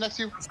 next to Brandon next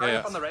to you. Yeah, Starting yeah.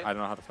 up on the right. I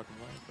don't know how to fucking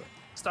play, but.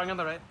 Starting on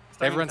the right.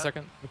 They have Starting run top.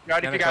 second.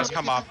 Right, if you guys Yeah.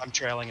 come up, I'm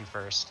trailing in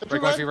first. We're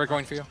going for you, we're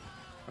going for you.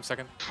 I'm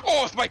second.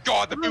 Oh my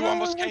god, the boo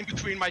almost came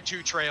between my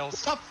 2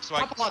 trails. Top, So I-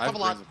 top a lot, I top have a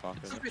lot.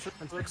 greens in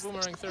pocket.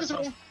 Boomerang third. There's a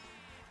ring.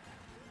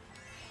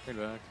 Green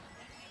back.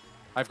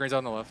 I have greens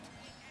on the left.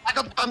 I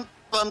got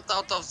bumped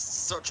out of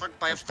search truck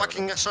by a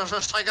fucking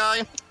shy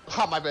guy.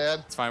 Oh, my bad.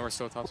 It's fine, we're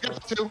still top Get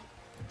spot. 2.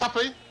 Top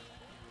 3.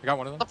 I got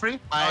one of them. Top 3.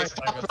 Nice.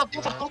 I got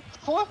Top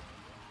 4.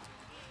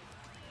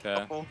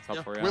 Okay, Oh, top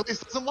yeah. 4, yeah. Willies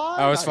doesn't lie.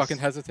 I was Nice. fucking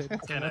hesitating.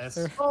 Okay, nice.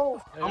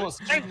 Oh,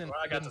 Almost. Green and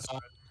I got green this.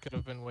 could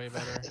have been way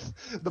better.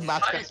 the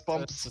match gets That's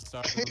bumps. the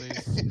start at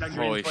least.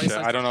 Holy shit,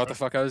 I don't know what the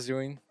fuck I was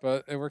doing,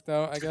 but it worked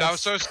out, I guess. That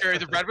was so scary.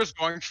 The red was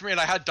going for me, and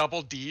I had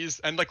double Ds.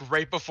 And like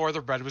right before the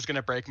red was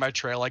gonna break my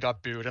trail, I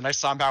got booed, and I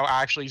somehow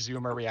actually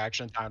zoomer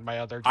reaction timed my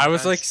other. I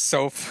was like defense.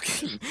 so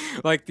fucking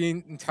like the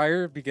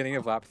entire beginning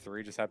of lap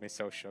 3 just had me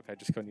so shook. I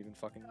just couldn't even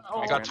fucking.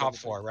 We got top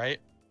 4,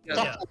 right? Yeah.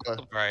 Top 4.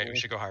 All right, we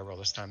should go high roll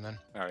this time then.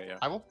 All right, yeah.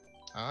 I will.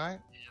 Alright.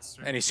 Yes,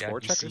 sir. Any score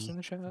DC. checkers in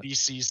the chat?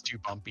 BC's too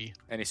bumpy.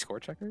 Any score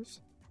checkers?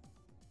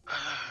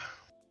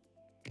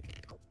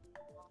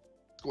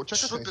 Score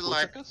checkers? Should Any be score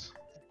like- checkers?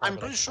 I'm Probably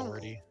pretty like sure.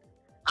 40.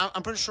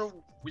 I'm pretty sure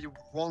we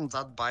won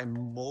that by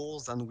more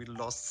than we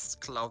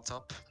lost Cloud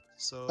Top.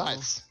 So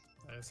Nice.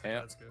 Nice, Yeah.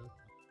 that's good.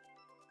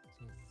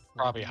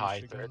 Probably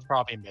high 30s,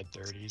 probably mid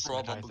 30s,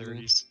 mid high Probably.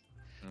 30s.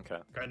 Okay.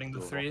 Grinding the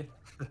Cool. 3.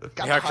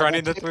 Got Yeah, the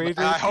grinding the highball 3, tape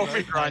dude. I hope he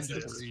Nice. grinds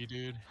Nice. the 3,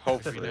 dude.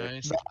 Hopefully. Pretty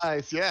nice.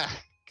 Nice, yeah.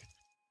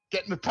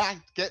 Getting the pack,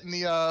 getting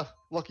the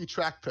lucky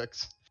track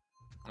picks.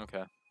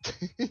 Okay.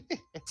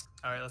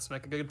 Alright, let's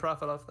make a good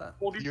profit off that.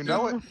 42, You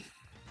know it.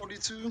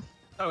 42.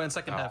 Oh, and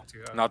second Oh. half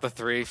too. Oh. Not the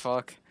 3,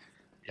 fuck.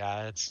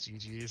 Yeah, it's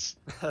GG's.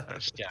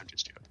 Yeah, I'm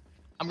just joking.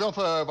 I'm going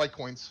for white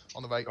coins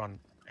on the right. Going.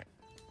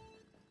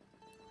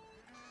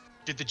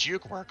 Did the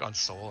juke work on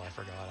Soul? I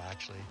forgot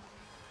actually.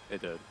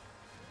 It did.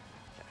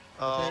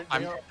 I'm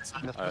They are-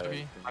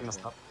 I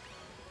messed up.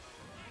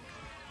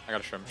 got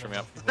a shrimp me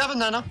up. Seven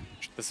nana.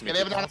 This is me. Can they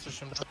have an Also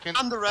shrimp. second?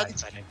 I'm the red.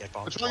 I didn't get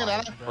bombed. Which one,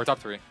 Nana? We're top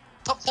 3.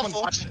 Top Someone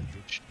 4. watch it.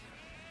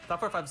 Top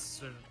 4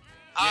 5.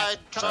 I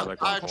I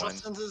like I one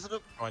just point. entered it.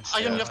 Going I only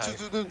straight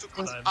have ahead. two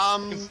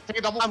coins. Take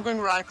a double. I'm going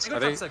right. Go Are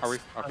top they? 6. Are we?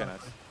 Okay, nice.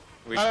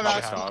 We No, should no,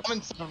 probably no. stop. I'm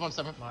in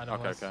 7-1-7. Mine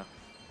Okay, was okay.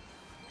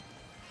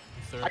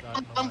 third I- item,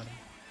 I'm- item.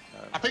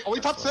 I think. Are we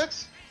top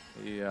 6?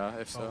 Yeah,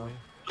 if so. Probably.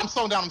 I'm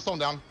slowing down. I'm slowing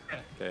down.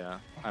 Okay, yeah.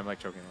 I'm like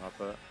choking a lot,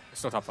 but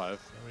still top 5.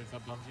 Sorry if I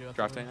bumped you at the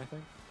Drafting, way. I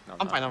think. No, I'm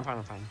not. fine. I'm fine.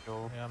 I'm fine.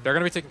 Go. Yeah, I'm- They're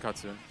gonna be taking cut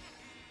soon.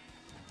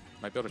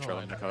 Might be able to No, trail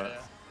I them to know.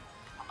 cut.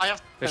 I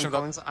have They 10 should've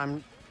done-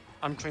 coins.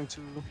 I'm trying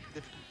to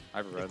get I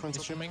have a red. coins.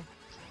 He's shimming.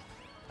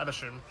 I have a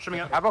shroom.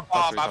 Shrooming I have a Top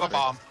bomb. three, I have a top three.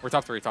 bomb. We're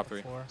top 3, top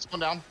 3. 4, Slowing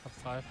down. top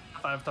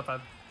 5. Top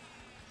 5.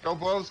 Go,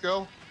 bros.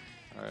 Go.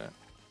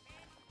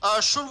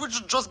 Alright. Should we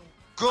just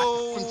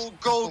go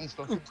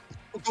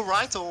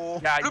right or?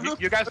 Yeah, Blue, blue.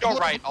 you guys go Blue,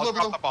 right. blue, I'll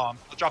blue. drop the bomb.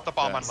 I'll drop the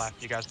bomb on Yes.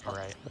 left. You guys go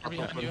right. They're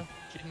behind you.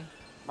 Keaton.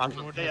 I'm,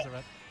 Inward yeah, has a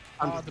red.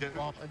 I'm Oh, the good.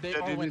 bomb. They Yeah,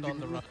 all they- went they- on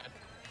the right.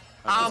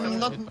 I'm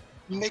not Hit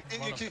making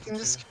one you of clicking the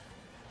this. two.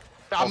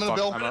 I'm gonna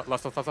build. I'm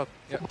left. Yeah,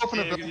 We're both in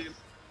Yeah, the build. you-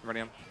 I'm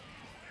running him.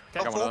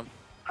 Okay. Got one of them.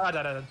 I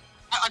died.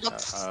 I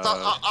got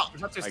stuck. We're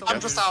not too I still. I'm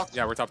guess. just out.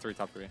 Yeah, we're top 3,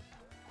 top 3.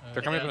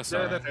 They're coming up in a Yeah,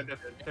 star.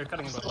 they're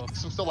cutting I'm both. still,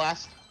 I'm still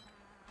last.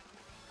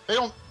 They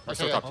don't. We're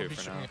still Okay, top I'll 2 be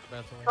for shooting now. at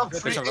battle. Top Yeah,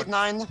 3, they're 8,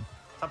 9.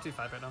 Top 2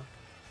 5 right now.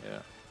 Yeah.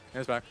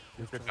 Here's back.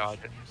 Good dodge.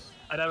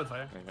 I died with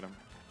fire. Let me hit him.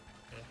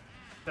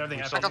 Everything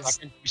You I still got.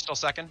 second? You still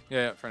second?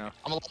 Yeah, for now.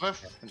 I'm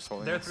 11th. I'm just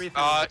holding They're this. 3.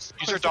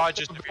 Use your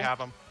dodges if you have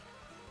them.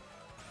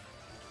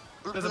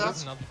 Blue, There's a blue.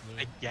 blue. Another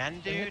blue.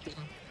 Again, They hit dude?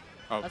 him.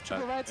 Oh, I have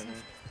triple that- rights.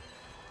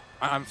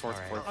 I'm fourth.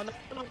 Alright. Fourth.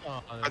 Oh, no.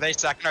 Oh, Are they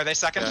second? Are they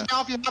second? Yeah.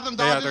 Now if you have them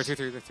Yeah, dodges. they're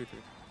 2-3. They're 2-3.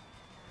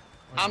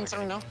 I'm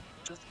sorry now.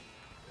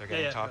 They're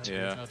getting Yeah, top two.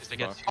 yeah. Just to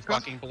get Fuck. two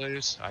fucking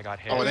blues. I got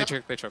hit. Oh, they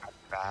choke. They choke.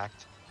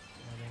 Backed.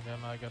 I think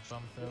then I got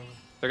bumped over.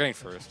 They're getting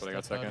first, but I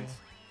got Step second. buddy.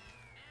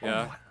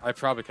 Yeah, I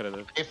probably could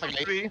have. If I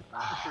get 3.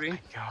 Oh 3. my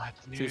god,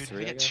 Two, dude. three,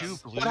 We I get guess. two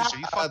What blues. Are you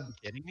happened? fucking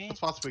kidding me? what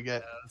spots we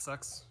get? Yeah, that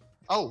sucks.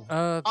 Oh.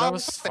 That Oh,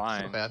 was that's not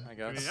fine. bad. I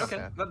guess. Okay,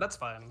 Okay. that's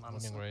fine. Winning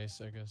Honestly.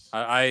 race, I guess.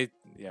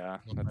 Yeah,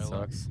 Not that my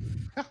luck. sucks.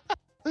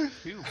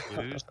 Two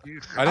blues,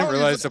 dude. I didn't Oh,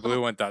 realize is the it-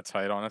 blue went that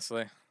tight,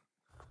 honestly.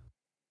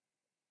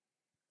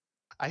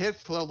 I hit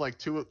Flo like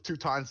two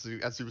times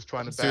as he was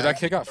trying to Dude, back. that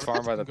kid got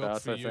farmed by the Go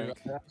bats, for I you.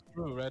 think.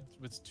 Threw red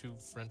with 2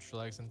 French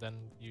flags and then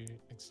you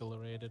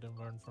accelerated and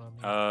were in front of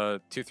me.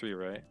 2-3,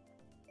 right?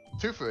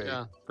 2 for 8.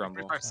 Yeah.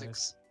 Grumble. 5,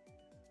 6.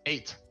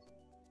 8.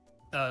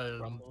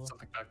 Rumble.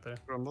 Something back there.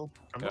 Grumble.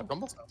 Yeah.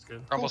 Rumble? Sounds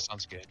good. Rumble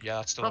sounds good. Yeah,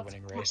 that's still a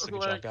winning race.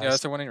 Good job, guys. Yeah,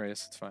 it's a winning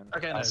race. It's fine.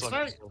 Okay, That was nice.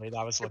 Right. looking,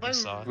 that was If looking I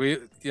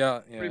solid. Yeah.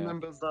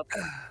 Remember that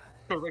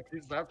correctly.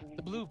 That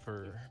The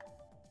blooper.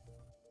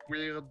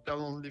 we're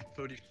down only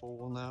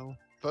 34 now.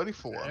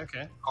 34.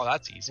 Okay. Oh,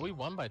 that's easy. We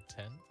won by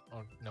 10?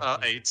 Or no?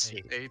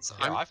 8. 8.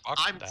 Yeah, I fucked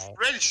I'm with that.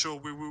 pretty sure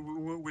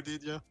we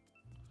did, yeah.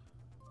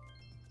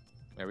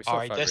 Yeah, we still All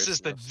have right, 5 this races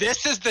is the left.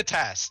 this is the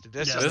test.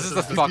 This Yeah, is This is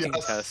the the is- fucking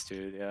yes. test,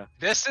 dude. Yeah.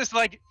 This is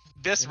like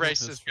this We have race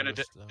this is gonna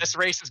first, though. this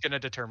race is gonna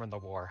determine the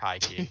war. High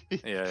key.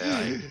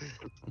 Yeah.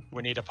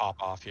 We need to pop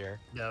off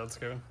here. Yeah, let's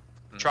go.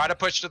 Try to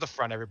push to the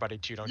front, everybody.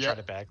 Too. Don't Yeah. try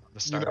to bag from the You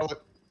start. know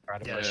it. Try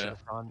to Yeah, push yeah. to the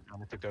front.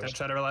 And if it goes Don't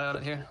try to rely on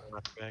it here.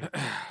 left big.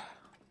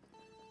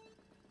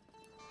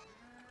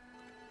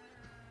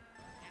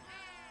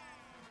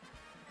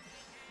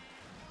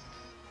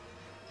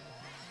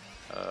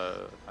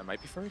 I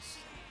might be first.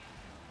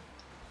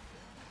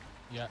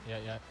 Yeah.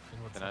 Inward Okay,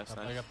 fucked nice, up.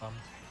 I nice. got bumped.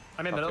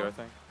 I'm in Top the two, I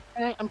middle.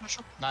 think. I'm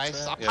pushing.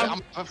 Nice. Yeah.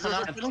 I'm for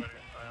now.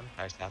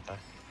 Nice, Nata.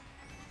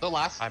 The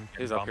last. I'm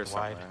He's up here bumped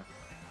wide.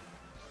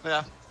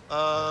 somewhere.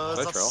 Yeah.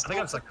 Let's roll. I think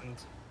I'm second.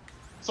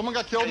 Someone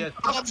got killed. Yeah,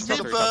 I'm Top three, 3,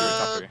 top 3,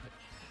 top 3.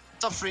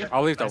 Top 3.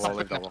 I'll leave double. I'll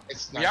leave double.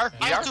 Nice, We nice. are.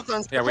 I We have are. 2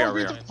 coins. Yeah, we are.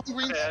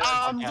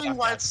 I'm Yeah, doing I'm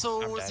white, dead.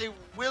 so I'm dead. they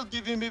will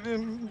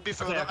be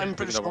further. Okay, I'm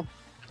pretty double. sure.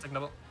 Second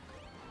double.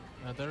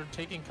 They're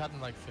taking cut in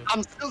like 5.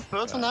 I'm still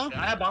third for now.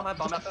 Yeah, I have bomb.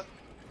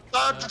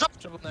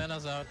 Triple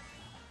nanas out.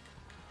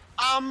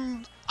 I'm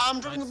Nice.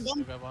 dropping the You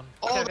bomb. got one.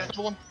 Oh, Okay, that's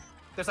the one.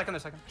 They're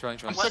second. Trying.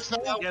 I'm 6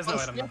 now. He has no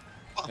item.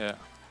 Yeah.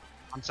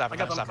 I'm I seven.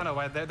 got I'm them kind seven. of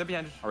wide. They're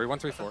behind. Are we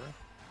 1-3-4?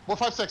 We're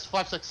 5-6.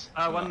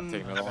 5-6. One.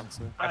 Taking middle one.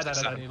 So. I died.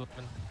 Seven. 11.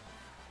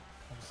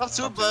 Top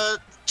 2, but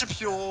chip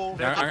your.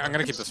 Yeah, I'm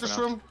gonna keep this for This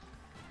now. room.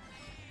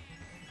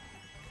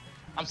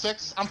 I'm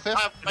 6. I'm 5th.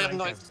 I have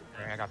 9.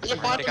 I got Yeah,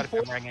 boomerang. I got a 5 and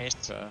boomerang ace.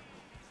 So,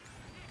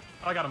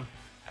 Oh, I got him.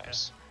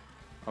 Nice.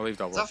 I'll leave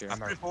double That's here. I'm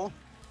 3, 4.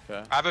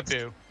 Okay. I have a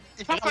boo.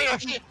 If I fire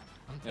here,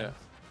 I'm Yeah. 10th.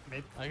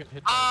 Maybe. I got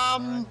hit. by the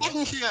boomerang.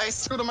 Button here,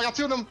 guys. Two of them. I got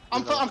two of them.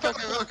 I'm Okay, okay,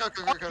 okay,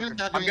 okay,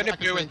 okay. I'm gonna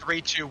do in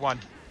 3, 2, 1.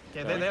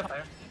 Yeah, they have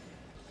fire.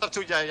 Top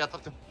 2, yeah,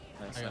 top 2.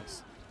 Nice, I got-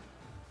 nice.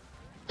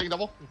 Take a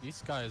double.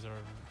 These guys are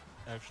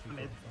actually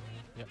Mid. good for me.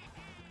 Yep.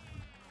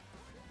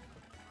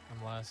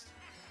 I'm last.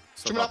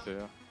 Still Shoot me top up. two.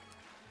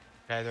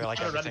 Okay, they're like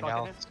Got a red everything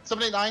bucket else. here.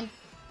 7, 8, 9.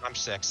 I'm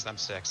 6th. I'm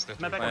 6th. They're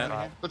My 3, back 4, over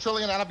 5. here. They're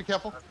trilling Anna. Be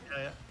careful. Yeah,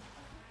 yeah.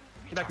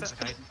 He backed Tom's it.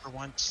 gonna hit for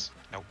once.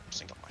 Nope,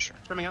 single mushroom.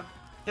 Trimming up.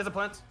 He has a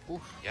plant.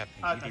 Yep,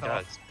 I he fell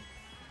does. off.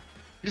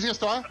 Using a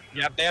star.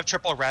 Yep, they have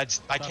triple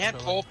reds. I Top can't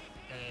villain. pull.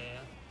 Yeah, yeah,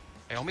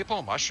 yeah. I only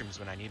pull mushrooms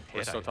when I need We're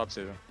hit. still top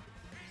two.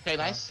 Okay,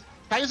 nice.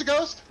 Can I use a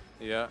ghost?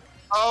 Yeah.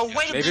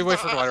 Wait a Maybe bit. wait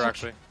for glider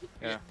actually.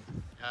 Yeah.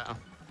 Yeah.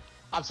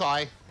 I'm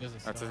sorry. There's a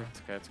That's it. star. It's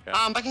okay. It's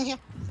okay. Back in here.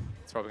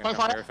 It's probably gonna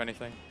fine. come here if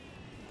anything.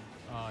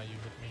 Ah, you hit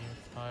me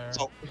with fire.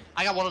 So-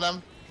 I got one of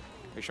them.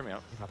 Hey, show me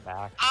up. Got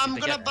back. I'm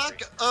They gonna get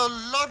back a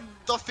lot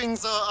of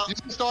things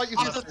Using a star.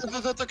 Using a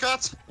star. the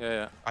cut. Yeah,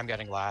 yeah. I'm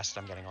getting last.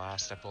 I'm getting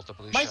last. I pulled the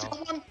blue Nice shell.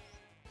 one.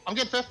 I'm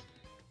getting 5th.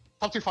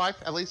 Top 2, 5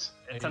 at least.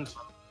 Yeah, 10.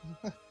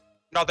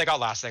 No, they got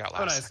last. They got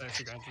Oh, last. nice. Nice.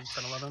 You're going to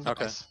 10, 11.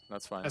 Okay, Nice.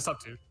 that's fine. Nice top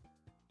 2.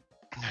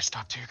 Nice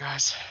top 2,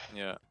 guys.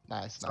 Yeah.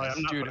 Nice, Sorry, nice.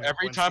 I'm not Dude, putting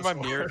every points time this I'm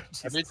near, far.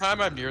 every Jesus.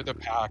 time I'm near the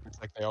pack, it's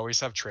like they always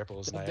have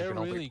triples, and I They're can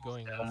only really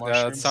going pull out. Yeah, that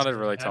mushrooms. sounded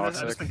really Yeah, I've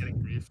just toxic. been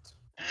getting briefed.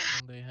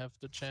 When they have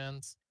the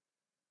chance.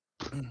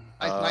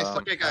 Nice,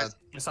 Okay, guys.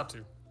 It's top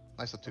 2.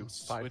 Nice top 2. I'm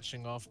 5.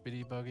 switching off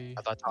Biddy Buggy.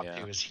 I thought top Yeah.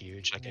 2 was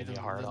huge. Like, Made gave me a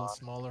a hard little on.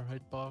 smaller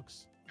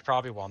hitbox. You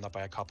probably won that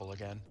by a couple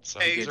again. So,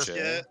 Hey, is yeah.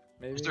 there,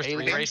 Maybe. is there Eight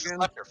 3 again? races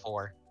left or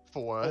 4?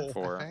 4.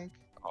 Four. I think.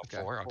 Oh,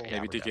 Okay. 4? Okay. Maybe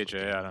yeah, we're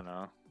DKJ. I don't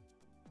know.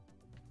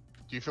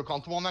 Do you feel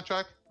comfortable on that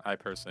track? I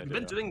personally You've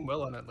been do. doing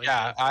well on it. Lately.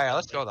 Yeah,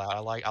 let's go that. I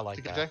like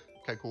TKJ? that.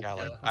 Okay, cool. Yeah,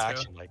 Yeah, I let's go.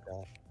 actually like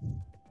that.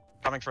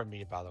 Coming from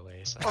me, by the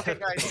way. So. Okay,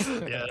 guys.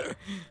 Yeah.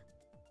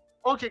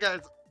 Okay, guys.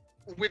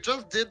 We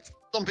just did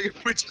something.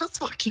 We just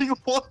fucking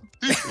won.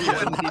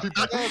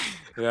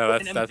 Yeah,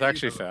 An that's MKU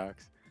actually vote.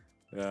 facts.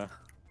 Yeah.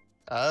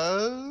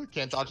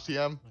 Can't dodge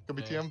TM. Could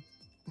be Okay. TM.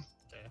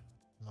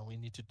 No, we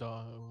need to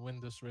win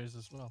this race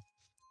as well.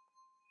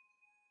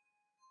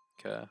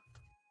 Okay.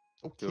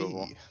 Okay.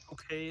 Doable.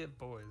 Okay,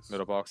 boys.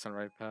 Middle box on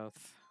right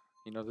path.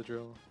 You know the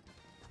drill.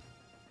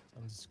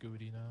 I'm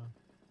Scooty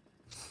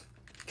now.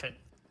 Okay.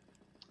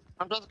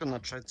 I'm just gonna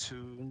try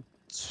to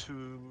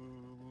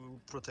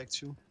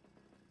protect you.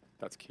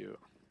 That's cute.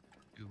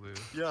 Ooh-woo.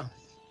 Yeah.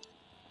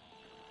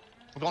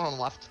 We're going on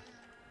the left.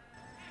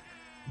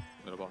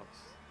 Middle box.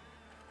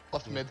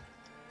 Left mid.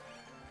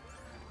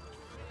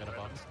 Got a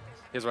box.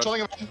 He's right.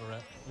 Chilling him. Nice.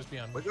 Alright, who's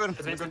behind We're me? good.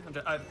 It's me,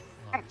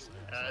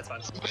 Nice, it's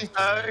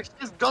fine.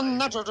 He's gone.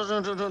 No, trust me.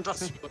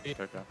 Scooty.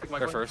 Okay. my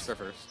They're coin. first. They're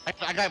first.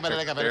 I got better.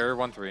 I got better. They're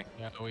 1-3.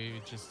 Yeah,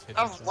 we just hit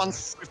I each have other. 1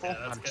 3 4. Yeah,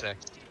 that's I'm good.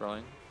 6.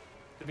 Rolling.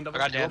 Giving I double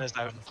got kill. Nana's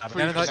out.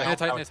 Nana tight, Nana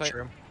tight, Nana tight.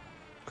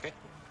 Okay.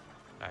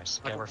 Nice.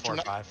 Okay, Okay, we're 4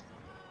 turn 5.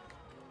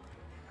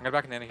 I'm gonna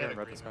back Nana here Yeah, and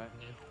red green. this guy.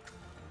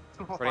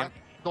 2 4 Ready? 5.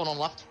 Going on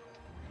left.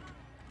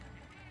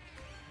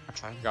 I'm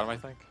trying. Got him, I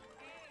think.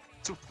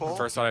 2 4.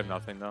 First side, I have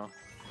nothing though.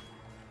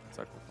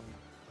 Second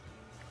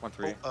one.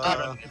 1-3.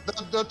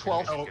 The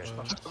 12. Oh,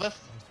 Good. Left.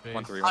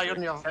 1-3. Ah, you're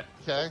near.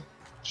 Okay.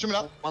 Shoot me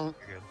up. 1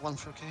 You're good. 1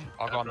 3. Okay.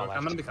 I'll go on the I'm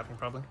left. gonna be capping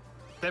probably.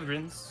 They have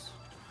greens.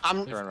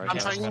 I'm You're right, I'm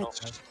yeah. trying Middle.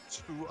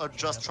 to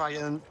just try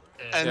and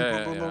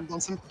Yeah, boom, yeah. boom,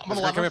 bounce him. I'm on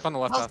the Coming left. up on the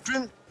left Oh, path. green,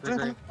 Green, green.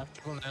 green. I have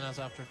triple nanas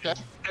after. Okay.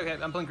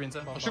 Okay, I'm playing greens.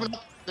 Shoot me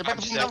up. They're back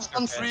I'm to They the have left.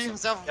 1 okay, 3.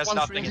 so They have there's 1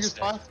 nothing 3. in Use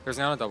 5. There's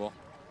now a double.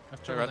 I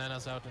have triple red.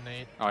 nanas out in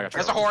 8. Oh, I got He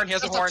has a triple. horn. He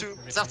has a That's horn. up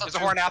to- There's that's up a to-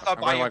 horn out I'm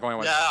by going you. away, going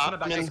away. Yeah, I'm gonna I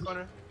back mean, this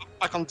corner.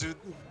 I can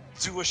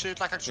do a shit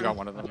like We actually. got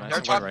one of them. Nice. They're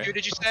I'm going top 2, right.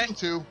 did you say?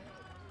 2.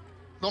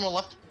 Going on the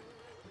left.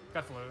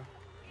 Got flow.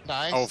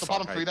 Nice. Oh, the fuck,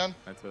 bottom 3 then.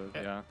 That's a,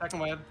 yeah. Back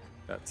and wide.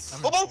 That's.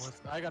 I'm Oh, in both.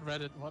 fourth. I got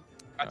Reddit. What?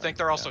 I think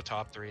they're also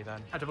top 3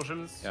 then. I triple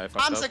shims. Yeah, I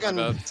fucked I'm up. My second,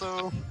 bad. so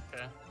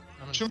Okay.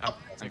 I'm in Shoot me I'm,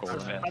 up. I'm golden.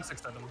 fifth. 5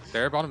 6 7.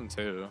 They're bottom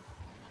 2.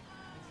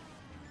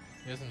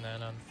 He has a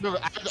nana. No, they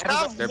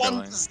have They're one.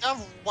 billing. They have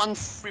 1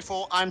 3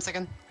 4. I'm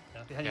second.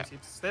 Yeah, behind Yeah. you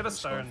seats. They have a just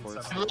star going and for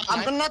it. 7.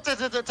 I'm gonna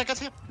take it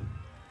here.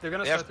 They're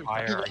gonna They have start through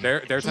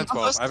fire. They're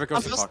 10-12. I have a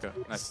ghost in I'm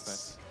pocket. Nice,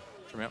 nice.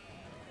 Show me up.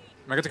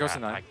 Am I get to ghost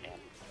in 9? I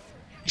can't.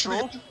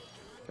 Troll.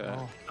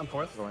 Okay. I'm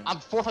fourth. Going. I'm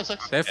 4, 5,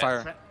 6. They have Yeah. fire.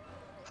 Okay.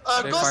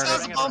 They Ghost fired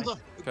has it. bomb. Okay.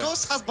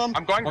 Ghost has bomb.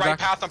 I'm going Oh, right back.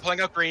 path. I'm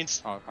pulling out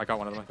greens. Oh, I got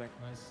one of them, I think.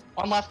 Nice.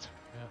 On left.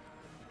 Yeah.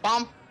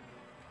 Bomb.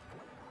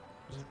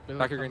 There's a Billy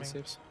Back your green coming.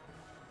 sleeps.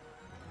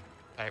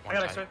 Hey, I one got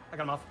tight. extra. I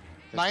got him off.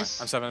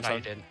 Nice. I'm 7, I'm No,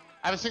 you 7. didn't.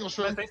 I have a single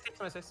My shroom. face,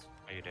 my face.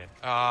 No, you did.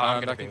 I'm I'm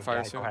gonna backing be fire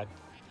yeah, soon. Go ahead.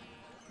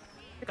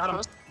 Got him.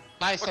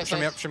 Nice, nice, Show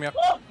me nice. up, show me up.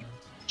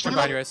 Shoot One me behind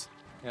up. you guys.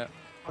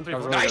 On 3 That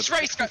was 4. really Nice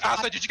race,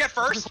 Asa. Did you get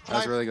first? That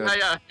was really good.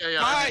 Yeah.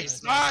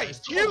 Nice,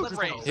 nice. Huge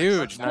race.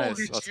 Huge, Holy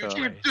nice. Let's go.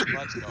 huge race.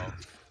 Let's go.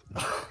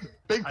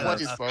 Big I love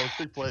plays, that. bro.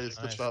 Big plays.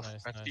 Good Nice, stuff.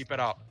 nice, Let's nice, keep it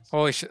nice, up. nice.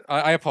 Holy shit.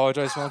 I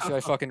apologize, Munchie. I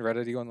fucking read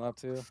it. You on lap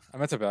 2. I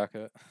meant to back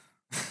it.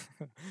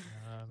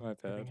 My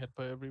Getting bad. hit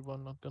by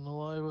everyone, not gonna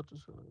lie, but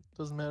it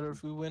doesn't matter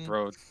if we win.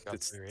 Bro, Got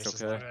it's 3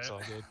 races okay. left, it's all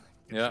good.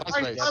 Yeah. Nice I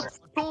race. had so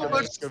Good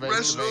much race, good race,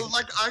 good pressure. race.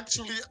 Like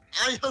actually,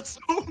 I had so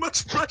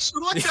much pressure.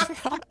 Like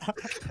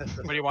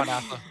What do you want,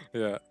 Atha?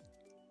 Yeah.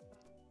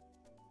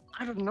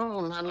 I don't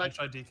know, man. Like, Like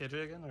try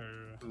DKJ again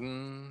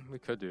or? We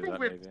could do think that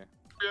we're- maybe.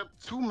 we have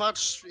too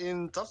much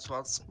in top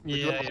spots. We do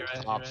Yeah, have you're right.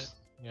 You're tops.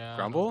 right. Yeah.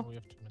 Grumble? No, we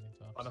have too many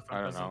tops. On the I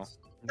front don't know. presence.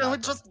 Can we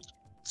just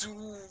do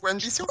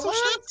NBC or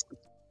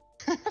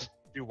some shit?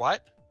 Do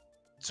what?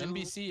 Do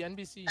NBC.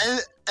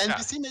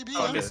 NBC maybe?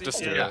 Oh, yeah? NBC. Just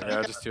do Yeah. it.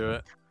 Yeah, just do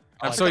it.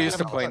 I I'm like so that. used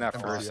to I'm playing not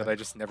that gonna first do that I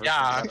just never. Yeah,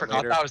 I forget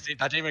forgot later.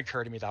 that didn't even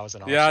occur to me that was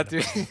an option. Yeah,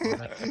 dude.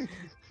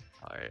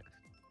 Alright.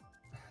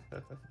 I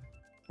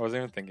wasn't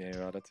even thinking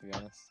about it to be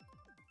honest.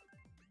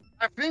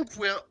 I think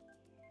we're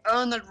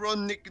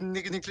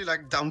unironically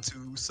like down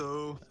 2,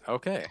 so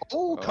Okay.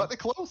 Oh, Well. cut it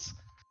close.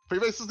 3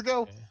 races to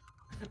go. Okay.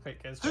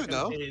 Wait, guys, Dude, check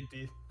no. out A and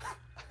B.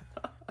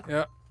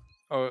 Yeah.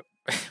 Oh,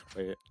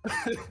 wait.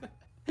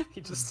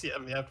 He just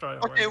TM'd me after I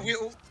okay, warned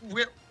him.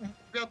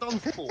 we're down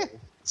 4.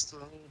 So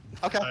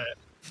Okay,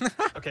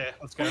 Alright. Okay,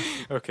 let's go.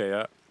 Okay,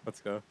 yeah.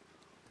 Let's go.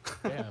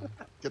 Damn.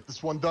 get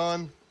this one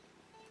done.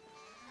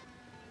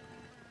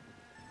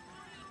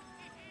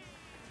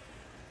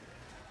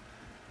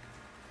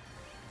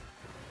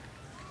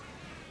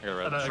 I got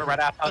red. Uh, For red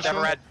Atha,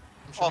 never red.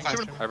 I'm Oh, showing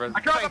fine. you. I red.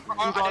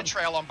 I didn't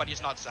trail him, but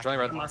he's not second. Johnny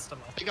red. I'm last. I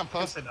think I'm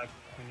Can first. say that.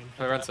 I mean,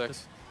 I red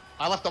 6.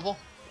 I left double.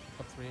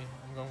 Top 3.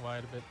 I'm going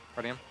wide a bit.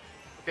 Ready him?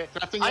 Okay,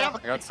 drafting I you. have I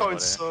got 3 somebody.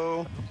 points,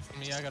 so For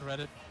me, I got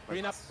redded.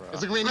 Green up. Bro.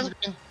 Is it green? Is it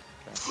green?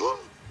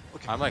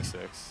 I'm like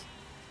 6.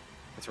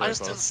 It's I really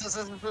still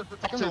close.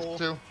 Top 2,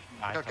 2.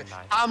 9 Okay. from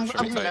 9. I'm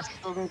Should be tight.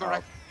 left, going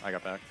right. I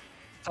got back.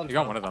 sounds You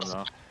got fun. one of them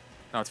though.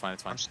 No, it's fine.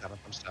 It's fine. I'm 7th.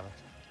 I'm 7th.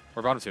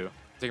 We're bottom 2.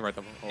 Take him right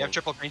double. You have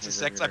triple greens to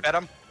you're 6. I good. bet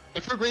him.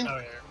 If you're green, Oh,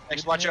 yeah.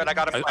 Thanks for watching it. I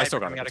got a I five still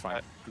got coming it. out It's of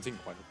fine. cut. I'm taking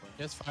quite a bit.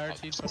 Yes, fire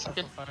team.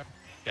 Okay. Fire.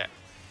 Yeah.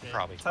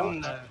 Probably.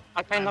 Some,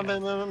 I kind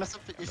of messed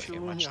up the Doesn't issue.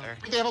 get much Yeah. there. I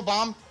think they have a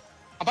bomb.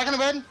 I'm back in the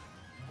red.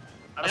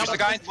 I Here's don't the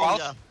guy in 12th.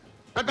 Yeah.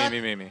 Red back.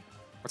 Me.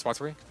 What spots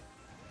were we? Top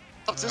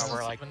No,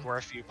 distance. we're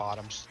a few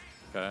bottoms.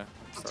 Okay.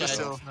 Yeah,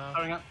 Still. so- Now.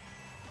 Going up.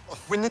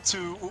 We need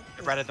to.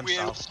 Redded we-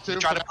 themselves. Two.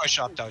 Try to push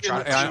up though.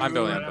 Try to Yeah, push Yeah, up. I'm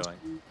building.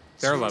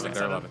 They're 11.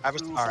 They're 11. I have a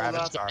star. I have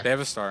a star. They have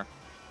a star.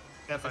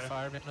 Yeah, Fire.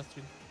 fire. Minus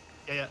 3.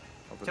 Yeah, yeah.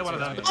 Over Kill the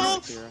one of side. them. Oh!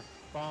 Here.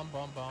 Bomb.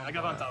 I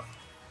got on top.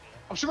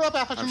 I'm shooting up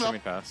half. I'm I'm shooting up.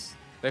 shooting pass.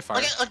 They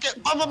fire. Okay,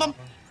 bum.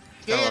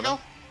 Yeah, yeah, 11. go.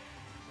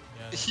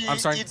 Yeah. He, I'm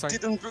sorry, he sorry.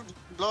 didn't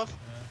glove.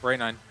 We're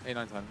 8-9. 8-9-10.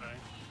 Alright.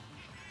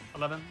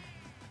 11.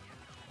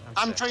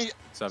 I'm trying.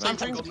 7. I'm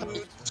trying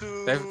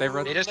to. They've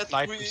read- They just let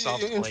sniped we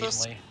themselves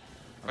interest- blatantly.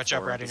 Watch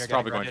out, Brad. It's You're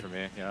probably getting going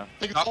redded. for me, yeah.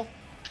 Take a Oh. double.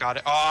 Got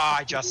it. Oh,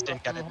 I just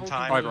didn't get it in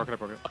time. Oh, I broke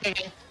it.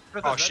 Okay.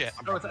 Oh shit.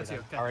 I'm Oh, it's back that's you.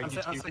 again. Okay. Alright,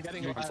 I'm you still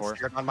getting you last. Four.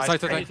 scared on my Side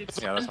to screen. thing.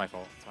 Yeah, that's my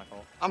fault. It's my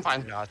fault. I'm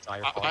fine. No, it's not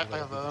your I- fault. I You have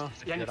literally a-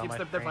 just Yeah, appeared on keep my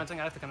they're screen. planting.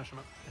 I have to finish them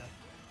up. Yeah.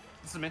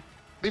 This is me.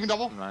 Leaving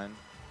double. 9.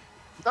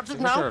 That's I it think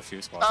there are now. a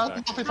few spots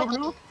back. Copy for blue.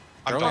 I'm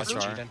They're going all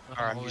star. cheating. Or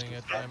I'm I'm holding using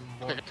it. star.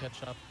 I won't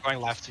catch up. Going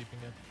left. Keeping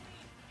it.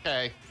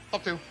 Okay.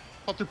 Top 2.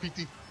 Top 2 PT.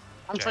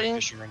 I'm Okay, trying.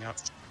 fishing ring up.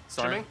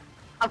 Sorry. Trimming.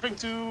 I'm trying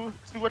to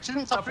watch it.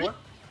 Top Top 3. 4.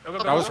 Go, go,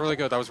 That go, was go. really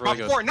good. That was really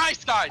Top good. 4.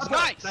 Nice, guys.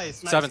 Nice. Nice.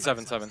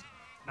 7.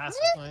 Nice.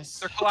 Nice.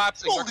 They're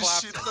collapsing. They're Holy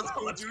shit, collapsing. let's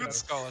go, Let's dude. go.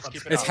 Let's go. Let's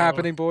keep it It's up.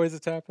 happening, boys.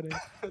 It's happening.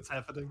 It's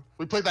happening.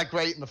 We played that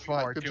great in the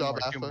front. more, Good two job, more,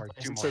 two Alpha. more, I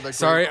two should more. say that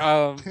Sorry,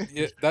 great.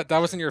 yeah, that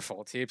wasn't your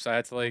fault, Teeps. I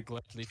had to like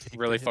Gladly take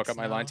really the fuck hits up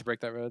my line now. to break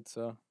that red.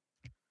 So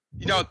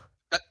You know,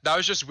 that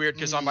was just weird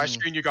because on my Mm.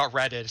 screen you got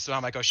redded, so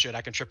I'm like, oh shit,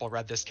 I can triple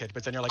red this kid.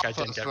 But then you're like, I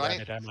didn't First, get right?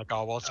 redded. I'm like,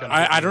 oh well, it's gonna.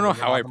 I be don't know really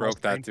how I on my broke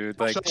that, screen. dude.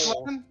 Like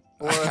Sherbet?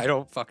 Or I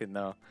don't fucking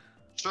know.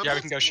 Yeah, we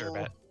can go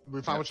sherbet.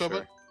 we fine with Yeah,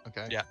 Sherbet?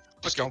 Okay. Yeah.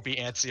 Just don't be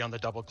antsy on the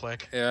double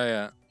click.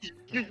 Yeah.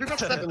 You got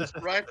 7,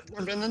 right,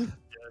 Brendan?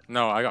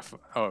 No, I got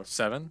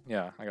 7.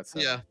 Yeah, I got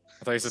 7. Yeah.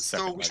 I thought you said So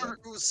second. we my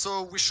should. bad.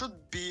 So we should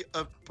be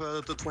up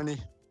to 20.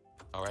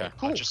 All right, Okay.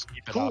 Cool, just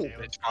keep it cool. up.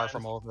 It's far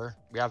from over.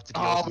 We have to.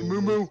 Oh, the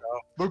moo-moo.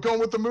 They're going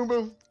with the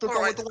moo-moo. They're going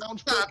Alright, with the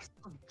lounge pick.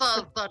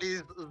 that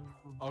is.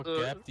 Oh,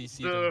 the- gap DC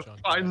the them, John.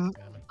 fine-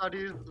 Damn it. That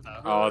is.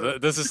 Oh,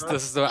 this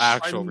is the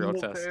actual real I'm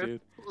test, okay.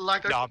 dude.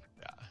 Like No,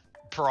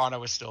 Piranha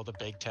was still the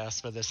big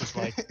test, but this is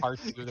like part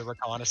 2 of the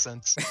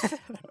reconnaissance.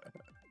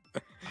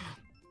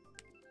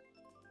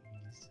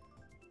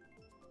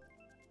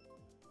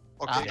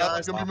 Okay, Yeah, guys.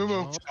 it's gonna be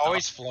moo-moo.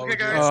 Always flow. Okay, dude,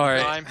 guys. this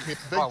Alright. time. Big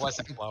Oh, it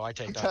wasn't time. flow. I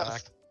take Big that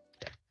test.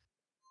 back.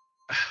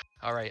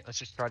 All right, let's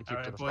just try to keep to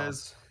Alright, the phone.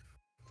 boys.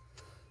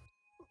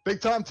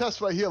 Big time test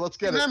right here. Let's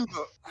get it.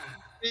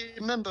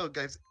 Remember,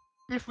 guys.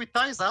 If we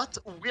tie that,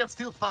 we are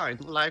still fine.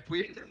 Like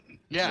we.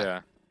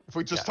 Yeah. If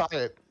we just tie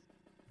it.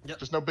 Yep.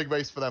 Just no big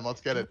race for them.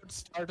 Let's get it.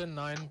 Start in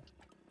 9,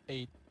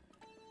 8.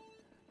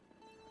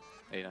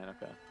 8-9,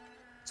 okay.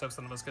 So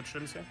some of us get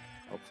shrimps here.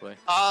 Hopefully.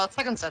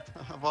 Second set.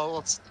 Well,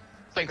 let's.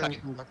 Same Then time. you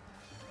can.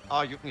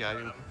 Oh, you. Yeah,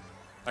 you.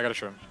 I got a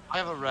shrimp. I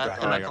have a red. Yeah,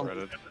 and I I got don't.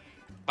 redded.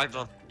 Like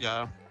the.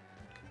 Yeah.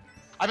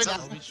 I think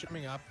I'll be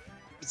shimming up.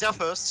 It's your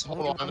first.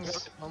 Hold on.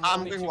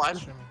 I'm going wide.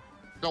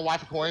 go wide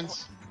for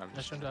coins.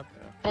 I shouldn't have.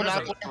 Go Where's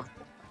down. it?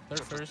 They're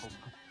first.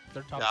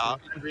 They're top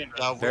Yeah. Green,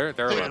 Yeah. red.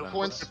 They're Take red. the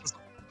coins.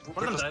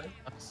 One of them died.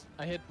 6.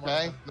 I hit one.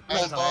 Okay.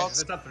 of them. Nice.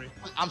 It's top 3. It's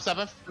top 3. I'm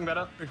 7th. Doing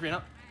better. We're green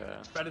up. Yeah.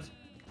 Spreaded.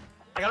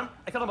 I got him.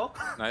 I killed them all.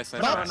 Nice,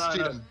 nice. No, Nice. no, no.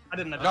 Cheated. I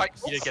didn't. No,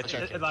 you didn't get Okay.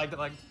 checked. It lagged. It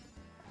lagged.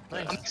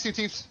 I'm next to you,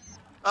 Teeps.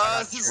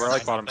 We're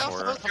like bottom Yeah,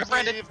 4. for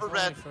Brandon for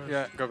red.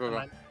 Yeah, go, go, go.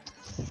 Alright.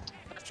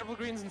 Triple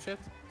greens and 5th.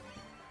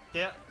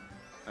 Yeah.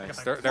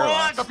 Nice. back. They're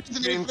last.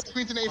 Queen's in 8th.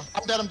 Queen's in 8th.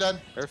 I'm dead. I'm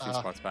dead. There are a few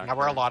spots back. Now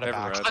we're a lot of They're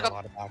back. red. I got- A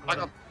lot of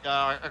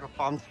back. I got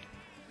farmed.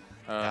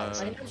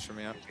 Show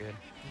me up. Good.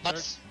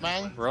 Nice,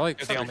 man. We're like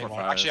You're the 3, only 4, one.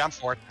 5. Actually, I'm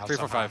 4th. now 3,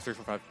 4, somehow. 5, 3,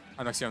 4, 5.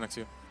 I'm next to you, I'm next to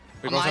you.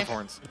 We I'm both have live.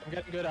 horns. I'm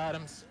getting good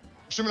items.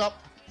 Shoot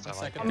up. So, like,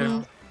 Second. Okay.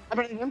 round. I'm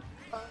bringing him.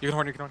 You can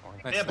horn, you can horn.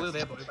 They Nice. have blue. They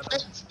have blue.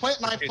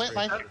 Plant 9. Plant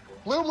 9.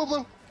 Blue, blue,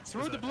 blue.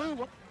 Through the blue.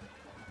 What?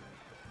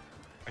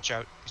 watch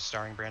out. He's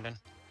starring Brandon.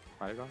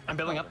 Right, go. I'm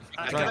building up.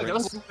 I Try got it.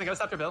 ghost. I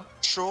got after Bill.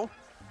 Sure.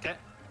 Okay.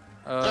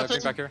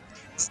 Get back here.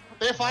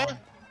 They have fire.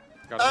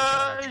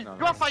 Got it. No,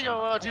 You are fire,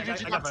 I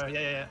GG. got fire.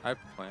 Yeah. I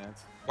plant.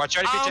 Watch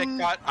out if you take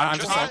cut. I'm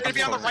Just just gonna on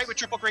be on the focus. right with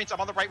triple greens. I'm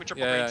on the right with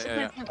triple Yeah, greens.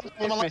 yeah, yeah.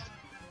 I'm on left.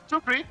 2,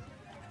 3.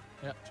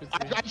 Yeah, 2,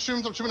 3. I'm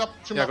shooting up.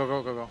 Yeah, go,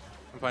 go, go, go.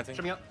 I'm planting.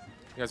 Shooting You up.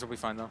 guys will be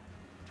fine though.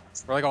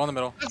 We're like all in the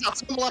middle.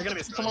 Some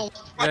left. Some left.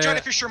 Watch Yeah, out yeah.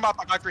 if you shroom up.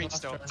 I got green Last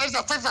still. turn. Take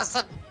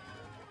that.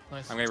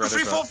 Nice. I'm getting 2, ready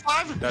 3, for 4, that.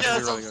 5. That Yeah, should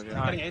be really good.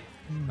 Yeah. Getting 8.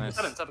 Nice.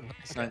 7.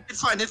 Nice.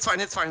 It's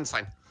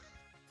fine.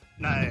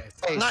 Nice.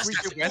 Nice. we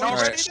guys. win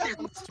already?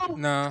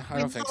 No, I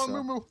don't think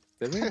so.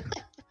 Did we?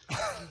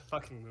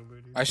 Fucking moo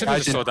dude. I should have I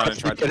just slowed down and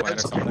didn't- tried to plant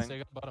or something. They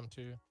got bottom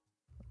 2.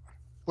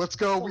 Let's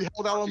go. We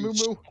held out on Moo.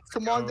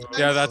 Come on. go. guys.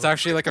 Yeah, that's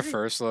actually like a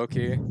first low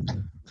key.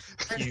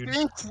 Huge.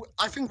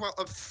 I think we're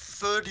up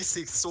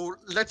 36, so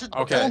let it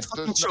Okay. don't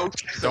fucking choke.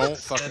 Don't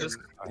fucking. just-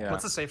 Yeah.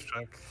 What's a safe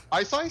truck?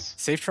 Ice.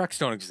 Safe tracks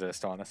don't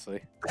exist,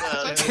 honestly.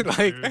 Yeah,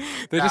 Like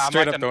they just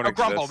straight up don't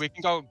Grumble. exist. We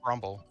can go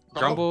grumble.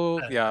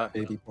 Grumble, yeah.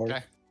 Baby pork.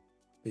 Okay.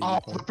 Baby Oh,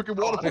 pork. the freaking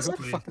water. Wait, what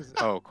the Honestly. fuck is?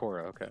 Oh,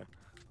 Cora. Okay.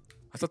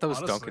 I thought that was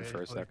Duncan Honestly, for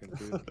a like- second,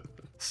 dude.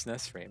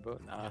 SNES Rainbow.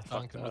 Nah, fuck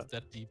Duncan with that.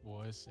 that deep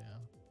voice, yeah.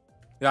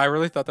 Yeah, I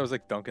really thought that was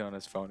like Duncan on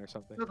his phone or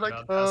something. You'd like,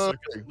 God,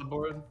 circuit on the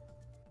board.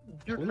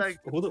 you'd Who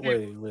like, the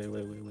wait.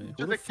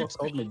 Who the fuck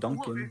called me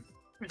Duncan?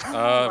 It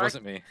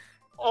wasn't me.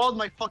 on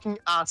my fucking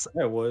ass.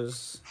 Yeah, it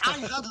was. I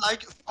had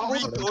like 3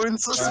 whatever.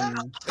 points. I'm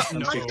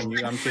No. kicking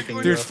you. I'm kicking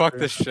you. Dude, off fuck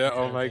there. this shit.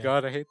 Oh my Okay.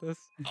 god, I hate this.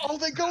 Oh,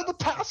 they go the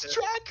pass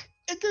track.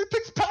 It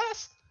picks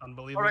pass.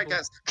 Unbelievable. Alright,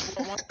 guys.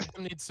 Well, one of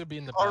them needs to be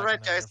in the back. Alright,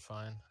 and then guys. you're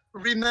fine.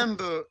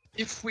 Remember,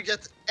 if we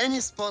get any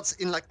spots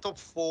in like top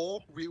 4,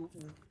 we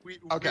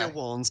Okay.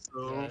 won.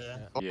 So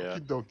Yeah.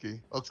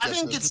 Okie-dokie. Let's I get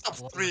think this. it's top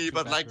One or 3, two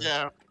but like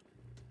backwards.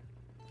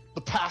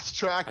 The pass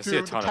track, I dude. see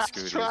a The ton of pass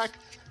scooties. track.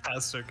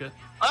 Pass circuit.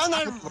 And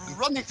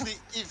ironically,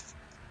 if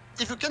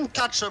you can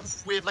catch up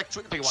with like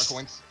Take 1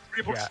 coins.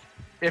 Yeah.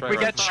 If we Right.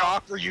 get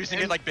chalk, we're using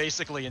it like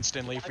basically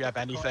instantly if we have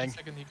anything.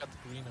 Second, he got the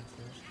green at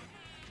first.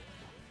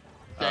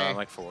 Okay.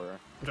 Like 4.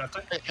 Draft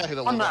time. I hit a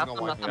little I'm bit. not, No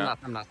I'm wide. not,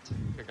 I'm not.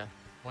 Okay.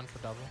 One for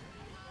double.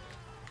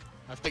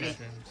 I have Take two it.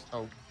 streams.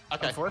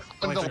 Okay. I'm fourth.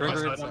 I'm Only double 3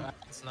 first. points, So so I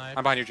can snipe.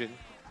 I'm behind you, Jaden.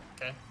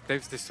 Okay.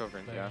 Dave's still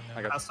green. Yeah,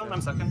 I got Pass this. them,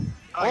 I'm second.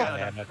 Oh, Oh, yeah,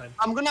 yeah, okay, fine.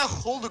 I'm gonna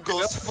hold the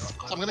ghost.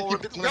 I'm gonna for a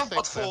keep- bit. I'm We gonna have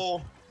bot stay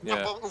 4.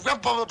 Yeah. We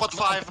have bot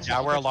 5.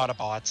 Yeah, we're a lot of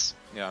bots.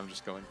 Yeah, I'm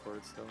just going for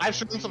it still. I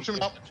should some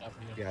shooting up. Good job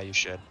here. Yeah, you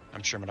should.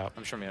 I'm trimming up.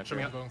 I'm sure me. Show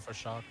me I'm up. going for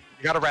shock.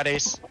 You got a red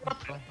ace. Oh,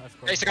 I've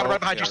got Ace, I got a red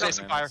behind you. Yeah, Stay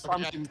some fire.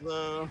 I'm in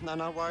the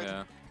Nana wide.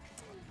 Yeah.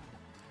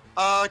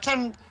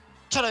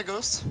 Can I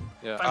ghost?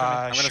 Yeah. Fine.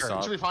 I'm gonna Sure.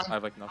 stop. Should be fine. I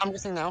have like I'm nothing.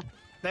 guessing now.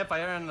 They have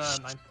fire and 9.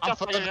 I'm Yeah,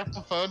 third. yeah.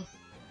 I'm third.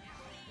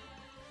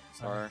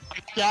 Sorry.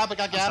 Gab, I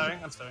got I'm Gab.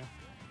 starting, I'm starting.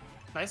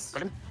 Nice.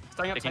 Got him.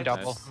 Starting up Taking tight.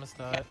 double. I missed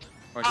that.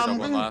 Why don't you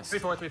double I'm last?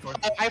 3-4,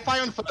 3-4. I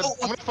fire in first.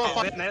 I'm gonna throw a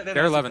They- fuck. they-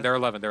 They're 11. They're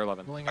 11. They're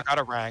 11. Pulling I up. got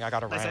a rang. I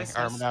got a Nice, rang. nice,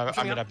 I'm nice.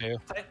 gonna Pushing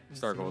boo. Tight.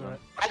 Star golden.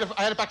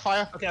 I had a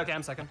backfire. Okay,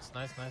 I'm second.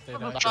 Nice, they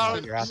Uh,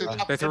 died. You're out there.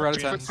 They threw out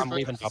of 10. I'm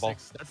leaving double.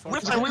 They're four.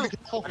 We're fine,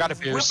 I got a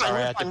boo. We're fine, Sorry, I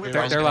we're had to fine, boo. we're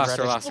They're, fine. they're last.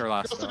 They're Red last. They're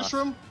last. Go to They're this last.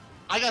 room.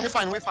 I got We're hit.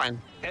 fine, we're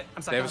fine. Okay,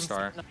 I'm They have a second.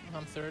 star.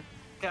 I'm third.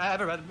 Okay, I have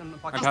a red in the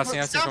pocket. I'm passing.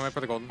 I still coming for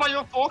the golden. I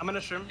Fire 4. I'm gonna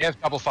shroom. You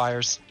have double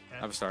fires.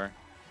 have a star.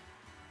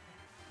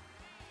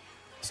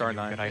 Star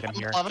 9. Good item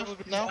here. 11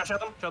 now. I showed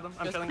them.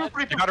 I'm chilling it.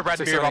 You got a red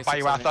Six, beer. I'll seven, buy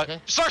you six, out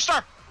seven, that.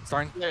 Star.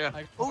 Starting. Yeah, yeah.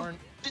 I Oh, corn.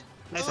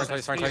 Nice, Sorry,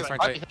 nice, sorry, nice.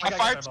 sorry, Easy. sorry. I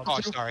fired. Oh,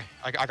 sorry.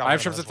 I got. I have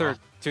red Shrimps as at third.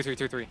 well. 2-3,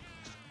 2-3.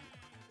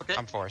 Okay.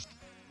 I'm fourth.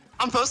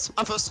 I'm first.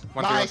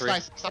 1-3, Nice, 1-3.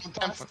 nice.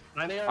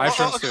 7-10. I have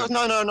Shrimps okay, too.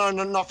 no.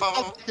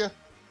 Oh, yeah.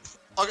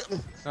 Okay.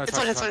 No,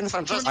 It's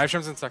fine. Just, I have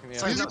Shrimps in second.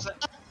 Sorry, Yeah.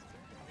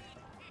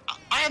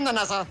 I am the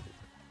NASA.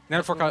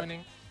 Never forgot.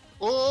 Winning.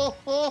 Oh.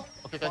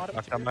 Okay, okay.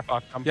 Fuck them. I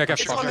fucked them. Yeah, get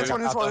It's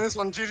fucked.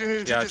 one.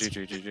 GG. Yeah,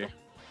 GG. GG!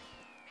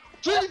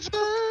 She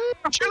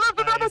lived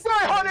another day,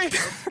 honey.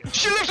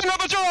 She lived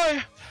another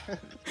day.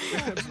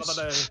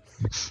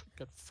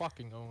 Get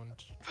fucking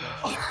owned.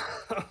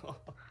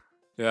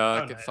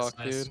 Yeah, Oh, get nice, fucked,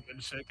 nice. dude.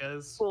 Good shit,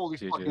 guys. Holy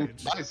GG. fucking.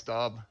 Nice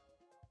dub.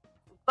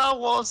 That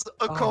was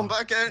a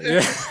comeback.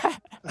 Yeah.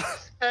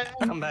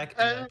 Come back.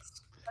 And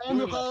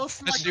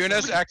As soon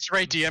as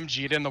X-Ray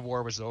DMG'd in, the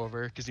war was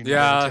over because he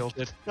Yeah. never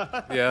tilted.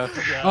 Yeah.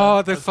 Oh,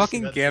 the That's-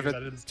 fucking that's- Gambit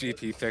that is-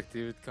 GP pick,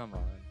 dude. Come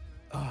on.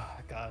 Oh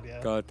god,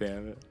 yeah. God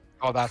damn it.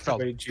 Oh, that felt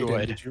Wait, Jaden,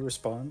 good. did you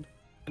respond?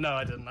 No,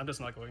 I didn't. I'm just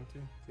not going to.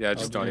 Yeah,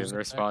 just don't dude, even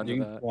respond to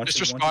you that. want Just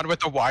to- respond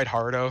with a wide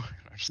hardo.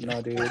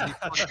 No, dude.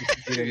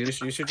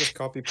 Jaden, you should just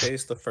copy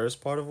paste the first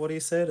part of what he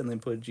said and then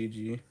put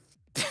GG.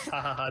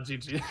 Hahaha,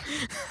 GG.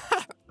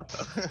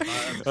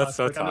 That's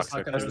so I'm just toxic.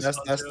 not gonna That's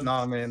respond to him.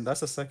 nah, man. That's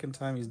the second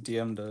time he's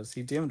DM'd us.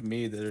 He DM'd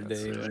me the other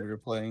That's day it. when we were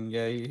playing.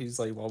 Yeah, he's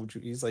like, why would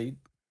you? He's like,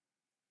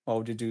 why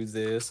would you do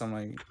this? I'm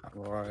like,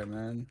 all right,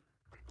 man.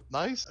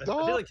 Nice I feel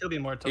dog. like he'll be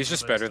more tough. He's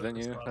just if I better still than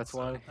you, respond, that's so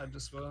why. I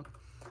just will.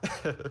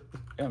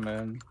 Yeah,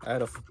 man.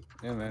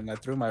 Yeah, man. I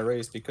threw my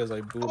race because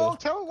I booed Come on,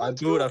 Terra, I one, booed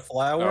two. a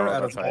flower Oh,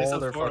 out of that's right. all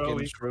their 4-0 fucking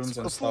week. shrooms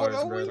and A stars,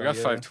 4-0 bro. week? We got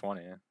Yeah.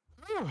 520.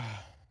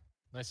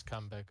 Nice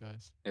comeback,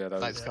 guys. Yeah, that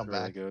Nice was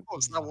comeback. really good. Oh,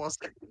 that was.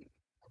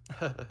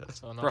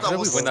 So Bro, now how did we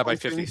was win that by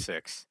something.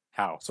 56?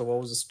 How? So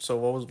what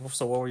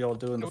were y'all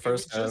doing the We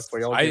first half? just- Were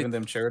y'all I- giving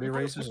them charity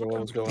races or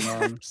what was going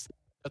on?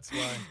 That's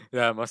why.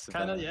 Yeah, it must have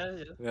Kinda, been.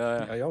 yeah.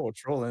 Yeah. Yeah, y'all were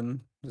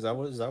trolling. Is that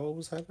what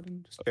was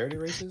happening? Just charity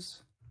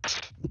races?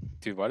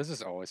 Dude, why does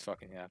this always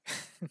fucking happen?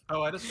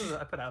 Oh, I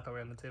put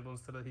Hathaway on the table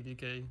instead of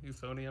HDK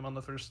Euphonium on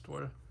the first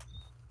tour.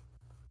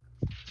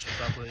 Should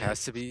probably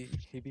Has to be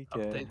HBK or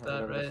update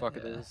that, whatever the right? fuck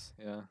it Yeah. is.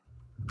 Yeah.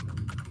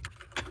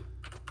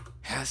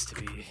 Has to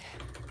be.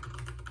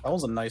 That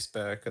was a nice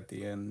back at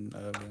the end,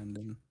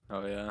 Brandon.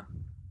 Oh yeah.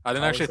 I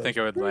didn't I actually was think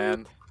it would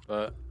land,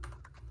 but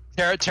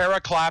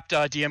Terra clapped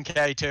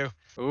DMK too.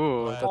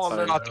 ooh, Wow. that's We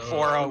hype. got the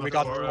 4-0. We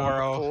got the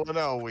 4-0.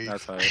 4-0 week.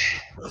 That's hype.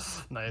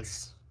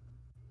 Nice.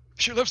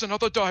 She lives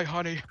another die,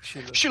 honey.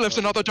 She She lives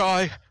another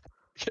die.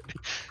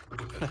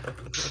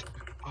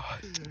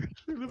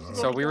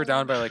 So we were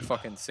down by like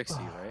fucking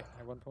 60, right?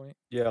 At one point.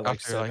 Yeah, like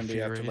After, like,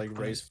 70 after Fury, like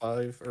right? race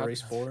 5 or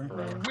race 4.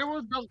 Bro.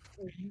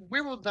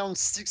 We were down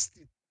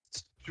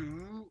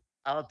 62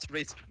 at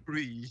race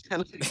 3.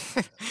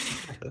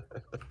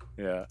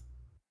 Yeah.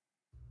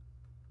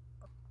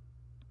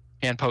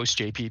 And post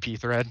JPP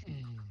thread.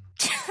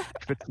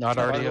 If it's not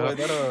By already the way, up.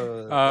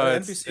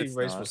 that it's NBC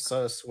race not. was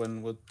sus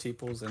when with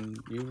Teeples and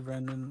you,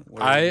 Brandon.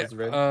 where I it was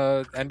red.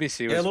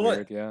 NBC Yeah, it was looked weird,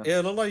 like, yeah. yeah,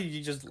 it looked like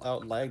you just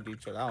outlagged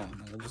each other. I don't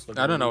know. It just looked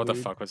I don't know really what the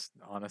weird. fuck was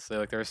honestly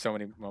like. There were so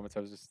many moments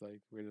I was just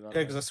like weirded out.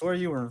 Yeah, because I swear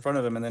you were in front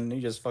of him and then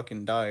you just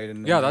fucking died.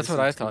 And then Yeah, you that's just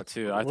what I like, thought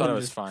too. I one thought it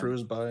was just fine.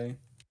 Cruised by.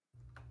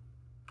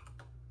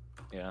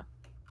 Yeah.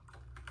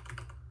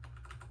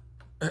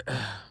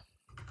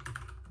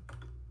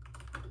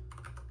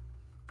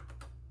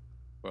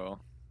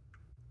 Well,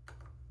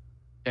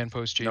 And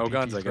post JPP No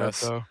guns, I thread,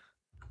 guess. though.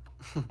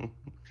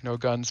 No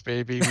guns,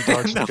 baby. We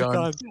dodged the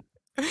gun.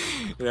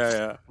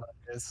 yeah,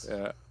 Yes.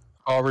 yeah.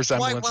 All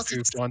resemblance was it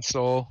poofed on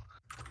soul.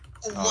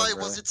 Why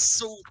really? was it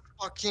so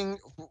fucking?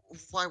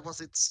 Why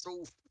was it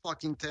so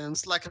fucking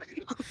tense? Like,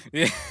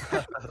 Yeah.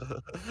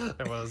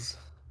 It was.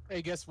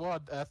 Hey, guess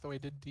what? Hathaway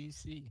did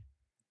DC. oh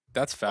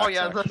That's facts.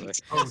 yeah, actually.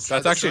 that's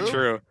That's actually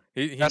true.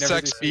 He never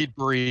SX DC. beat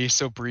Bree,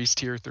 so Bree's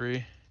tier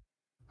 3.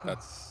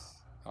 That's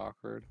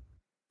awkward.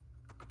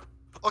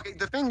 Okay,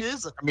 the thing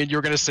is, I mean, you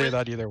were gonna say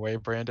that either way,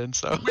 Brandon.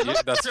 So Yeah,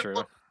 that's true.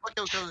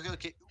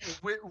 Okay.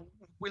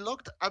 We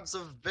looked at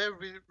the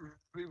very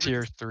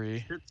tier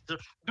 3.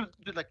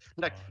 Dude, like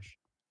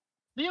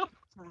tier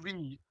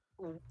 3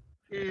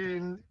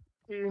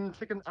 in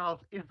second half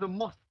is the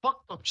most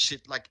fucked up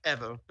shit like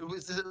ever. It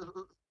was,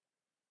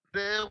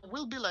 there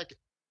will be like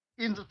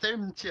in the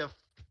same tier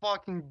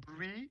fucking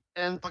Bree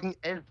and fucking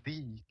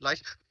SD.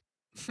 Like,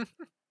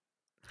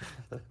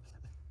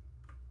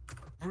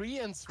 Bree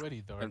and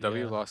Sweaty Dart. MW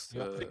yeah. lost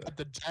You have to get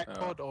the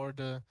jackpot or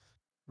the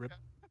rip.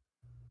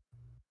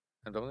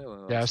 MW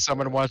only Yeah, if lost,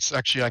 someone wants,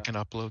 actually, I yeah. can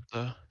upload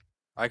the.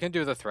 I can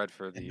do the thread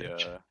for the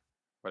Image.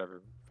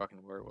 whatever fucking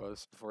where it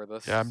was before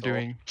this. Yeah, I'm so-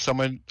 doing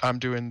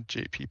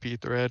JPP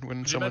thread when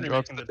Would you someone mind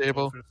drops remaking the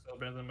table. for still,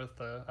 Brandon, with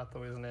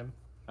Hathaway's name?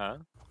 Huh?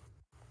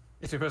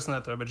 If you're posting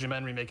that though, would you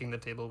mind remaking the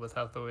table with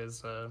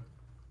Hathaway's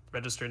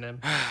register name?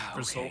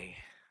 For Soul. Okay.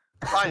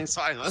 fine.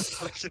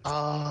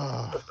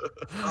 Ah,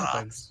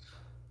 Thanks.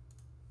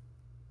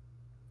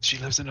 She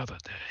lives another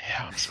day.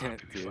 Yeah, I'm so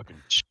happy. Dude. Fucking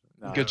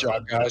Nah, good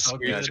job, guys. All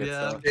We Yeah, good, good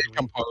yeah. stuff. stayed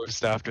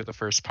composed after the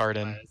first part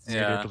and Nice. we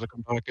Yeah. were able to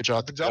come back. Good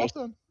job. the job's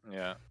done.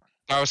 Yeah.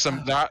 That was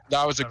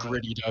that was a Alright.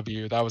 gritty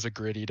W. That was a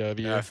gritty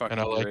W, Yeah, fucking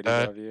and I like gritty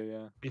that. W,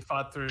 yeah. We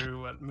fought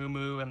through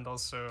Moo and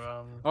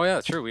also Oh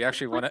yeah, true. We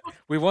actually won it.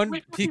 We won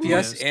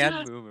PPS Yes.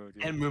 and Moo,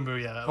 dude. and Moo,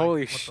 yeah. like,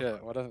 Holy what the shit!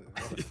 fuck? What a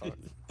fuck.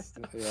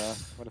 Yeah,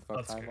 what a fuck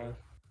That's time good. was.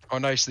 Oh,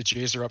 nice. The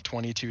Jays are up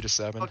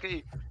 22-7.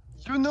 Okay,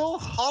 you know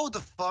how the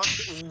fuck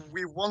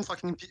we won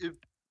fucking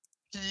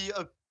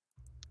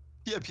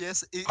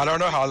PPS? I don't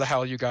know how the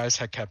hell you guys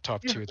had kept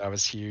top 2. That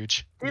was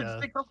huge. It's Yeah.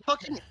 because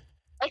fucking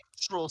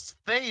extras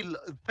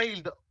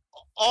failed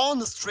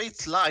on a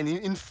straight line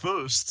in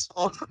first.